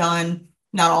said than done.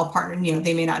 Not all partners,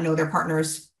 they may not know their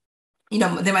partners, they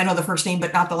might know the first name,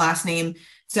 but not the last name.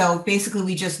 So basically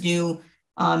we just do,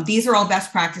 these are all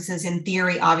best practices. In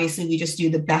theory, obviously, we just do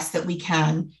the best that we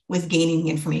can with gaining the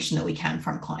information that we can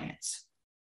from clients.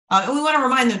 And we want to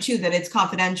remind them too that it's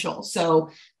confidential. So,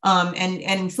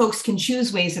 and folks can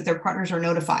choose ways that their partners are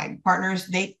notified. Partners,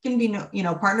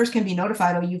 partners can be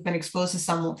notified, oh, you've been exposed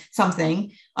to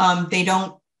something. They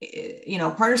don't,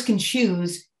 partners can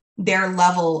choose their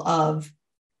level of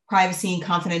privacy and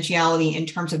confidentiality in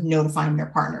terms of notifying their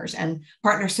partners, and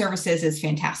partner services is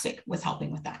fantastic with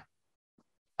helping with that.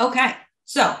 Okay,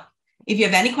 so if you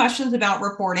have any questions about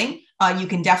reporting, you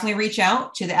can definitely reach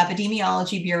out to the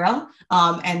Epidemiology Bureau,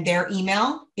 and their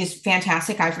email is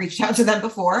fantastic. I've reached out to them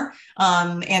before,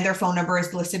 and their phone number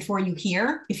is listed for you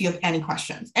here if you have any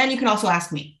questions. And you can also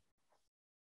ask me.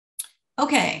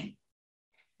 Okay,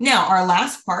 now our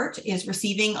last part is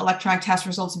receiving electronic test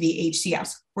results via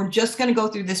HCS. We're just going to go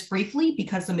through this briefly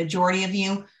because the majority of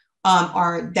you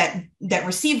that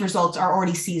receive results are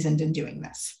already seasoned in doing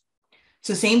this.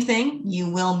 So same thing,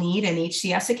 you will need an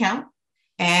HCS account.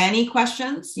 Any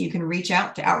questions, you can reach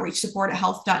out to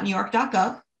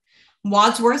outreachsupport@health.newyork.gov.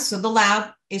 Wadsworth, so the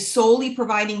lab, is solely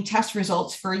providing test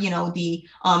results for,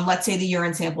 let's say the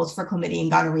urine samples for chlamydia and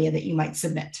gonorrhea that you might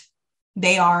submit.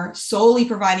 They are solely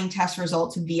providing test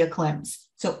results via CLIMS.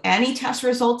 So any test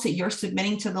results that you're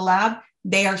submitting to the lab,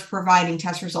 they are providing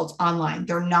test results online.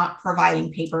 They're not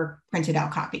providing paper printed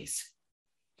out copies.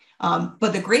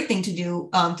 But the great thing to do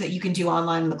that you can do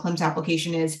online in the CLIMS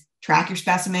application is track your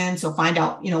specimens. So find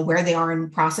out, where they are in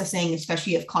processing,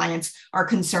 especially if clients are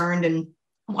concerned and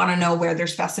want to know where their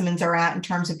specimens are at in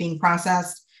terms of being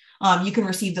processed. You can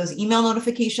receive those email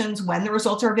notifications when the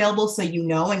results are available, so you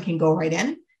know and can go right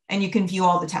in, and you can view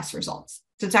all the test results.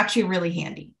 So it's actually really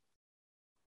handy.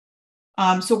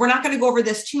 So we're not going to go over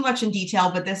this too much in detail,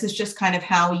 but this is just kind of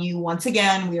how you, once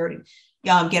again, we already,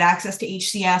 get access to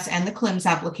HCS and the CLIMS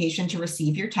application to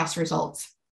receive your test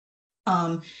results.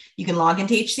 You can log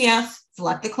into HCS,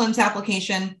 select the CLIMS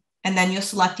application, and then you'll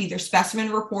select either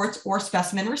specimen reports or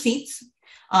specimen receipts.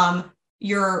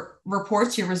 Your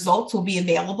reports, your results will be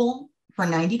available for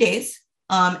 90 days.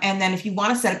 And then if you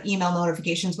want to set up email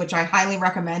notifications, which I highly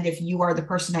recommend if you are the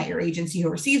person at your agency who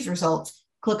receives results,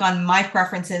 click on My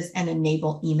Preferences and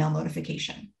enable email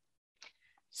notification.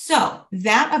 So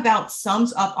that about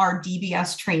sums up our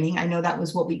DBS training. I know that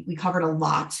was what we covered a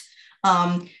lot.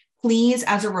 Please,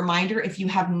 as a reminder, if you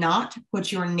have not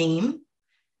put your name,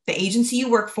 the agency you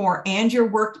work for, and your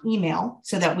work email,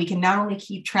 so that we can not only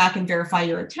keep track and verify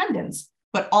your attendance,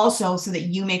 but also so that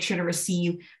you make sure to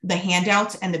receive the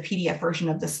handouts and the PDF version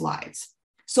of the slides.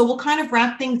 So we'll kind of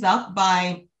wrap things up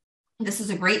by, this is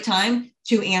a great time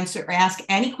to ask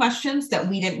any questions that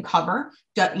we didn't cover.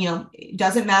 It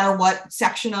doesn't matter what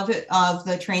section of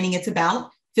the training it's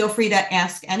about. Feel free to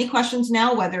ask any questions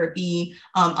now, whether it be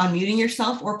unmuting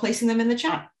yourself or placing them in the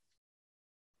chat.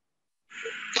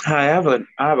 Hi,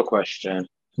 I have a question.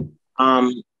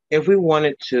 If we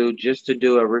wanted to just to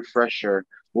do a refresher,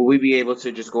 will we be able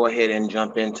to just go ahead and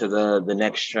jump into the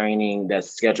next training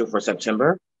that's scheduled for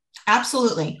September?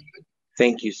 Absolutely.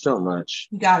 Thank you so much.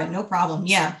 You got it. No problem.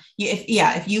 Yeah.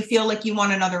 If you feel like you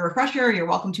want another refresher, you're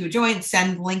welcome to join.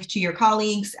 Send the link to your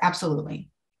colleagues. Absolutely.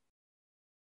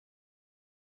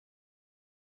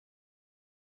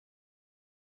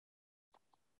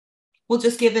 We'll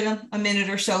just give it a minute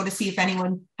or so to see if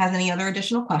anyone has any other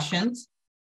additional questions.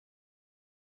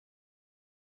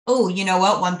 Oh, you know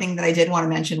what? One thing that I did want to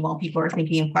mention while people are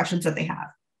thinking of questions that they have.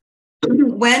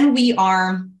 When we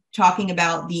are talking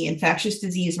about the infectious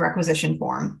disease requisition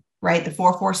form, right, the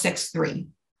 4463,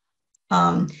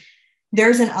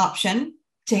 there's an option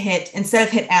to hit, instead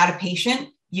of hit add a patient,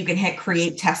 you can hit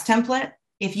create test template.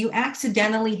 If you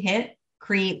accidentally hit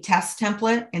create test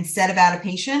template instead of add a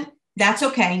patient, that's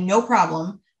okay, no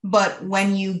problem. But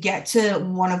when you get to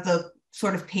one of the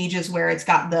sort of pages where it's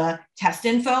got the test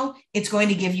info, it's going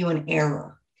to give you an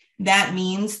error. That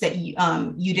means that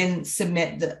you didn't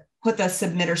put the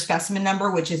submitter specimen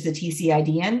number, which is the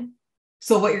TCID in.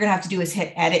 So what you're gonna have to do is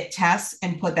hit edit tests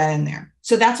and put that in there.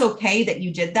 So that's okay that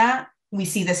you did that. We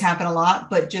see this happen a lot,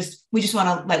 but we just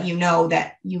wanna let you know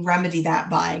that you remedy that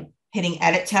by hitting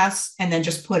edit tests and then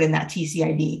just put in that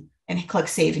TCID and click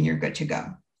save and you're good to go.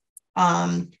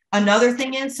 Another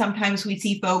thing is sometimes we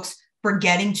see folks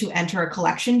forgetting to enter a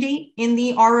collection date in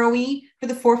the ROE for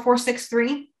the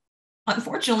 4463.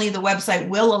 Unfortunately, the website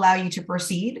will allow you to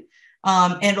proceed.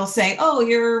 And it'll say, oh,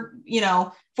 your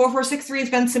 4463 has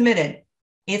been submitted.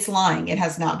 It's lying. It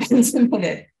has not been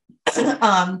submitted.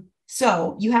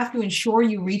 So you have to ensure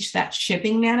you reach that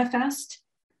shipping manifest.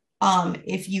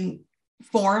 If you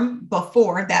form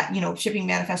before that, shipping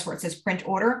manifest where it says print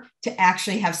order, to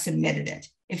actually have submitted it.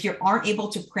 If you aren't able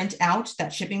to print out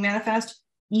that shipping manifest,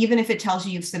 even if it tells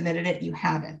you you've submitted it, you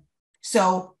haven't.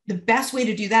 So the best way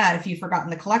to do that, if you've forgotten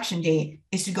the collection date,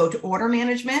 is to go to order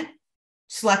management,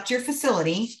 select your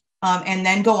facility, and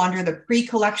then go under the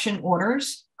pre-collection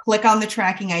orders, click on the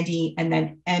tracking ID, and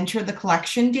then enter the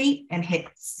collection date and hit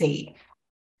save.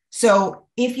 So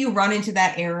if you run into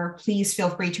that error, please feel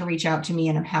free to reach out to me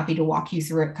and I'm happy to walk you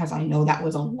through it because I know that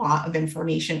was a lot of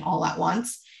information all at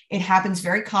once. It happens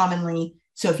very commonly.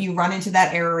 So if you run into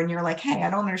that error and you're like, hey, I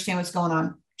don't understand what's going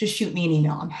on, just shoot me an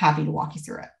email. I'm happy to walk you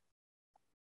through it.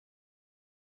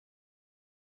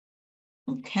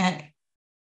 Okay.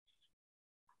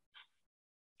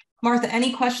 Martha,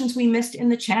 any questions we missed in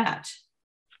the chat?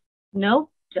 No,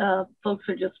 folks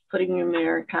are just putting in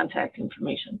their contact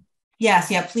information.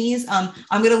 Yes, yeah, please. I'm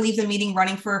going to leave the meeting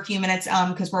running for a few minutes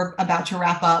because we're about to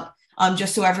wrap up,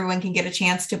 just so everyone can get a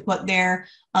chance to put their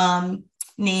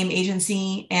name,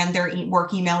 agency, and their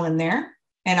work email in there.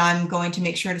 And I'm going to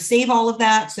make sure to save all of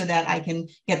that so that I can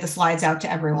get the slides out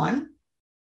to everyone.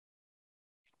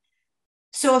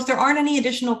 So if there aren't any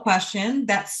additional questions,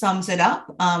 that sums it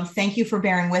up. Thank you for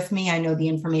bearing with me. I know the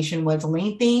information was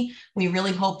lengthy. We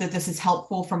really hope that this is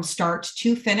helpful from start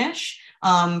to finish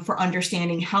for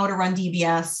understanding how to run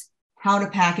DBS, how to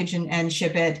package and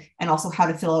ship it, and also how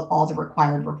to fill out all the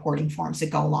required reporting forms that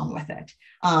go along with it.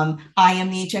 I am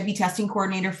the HIV testing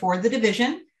coordinator for the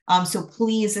division. So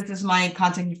please, this is my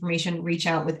contact information, reach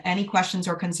out with any questions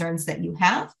or concerns that you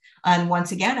have. And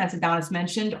once again, as Adonis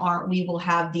mentioned, we will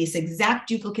have this exact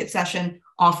duplicate session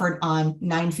offered on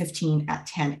 9/15 at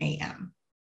 10 a.m.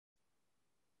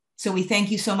 So we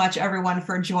thank you so much, everyone,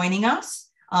 for joining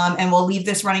us. And we'll leave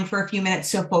this running for a few minutes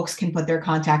so folks can put their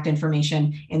contact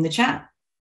information in the chat.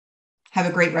 Have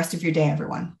a great rest of your day,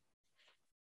 everyone.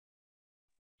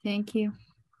 Thank you.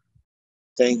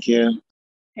 Thank you.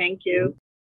 Thank you.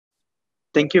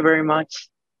 Thank you very much.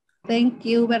 Thank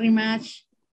you very much.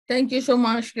 Thank you so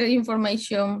much. Great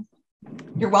information.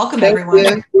 You're welcome,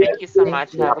 everyone. Thank you so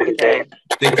much. Have a good day.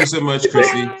 Thank you so much,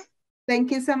 Chrissy.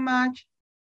 Thank you so much.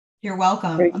 You're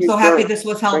welcome. Thank I'm you, so happy sir. this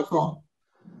was Thank you. helpful.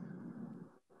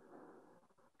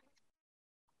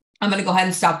 I'm going to go ahead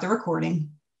and stop the recording.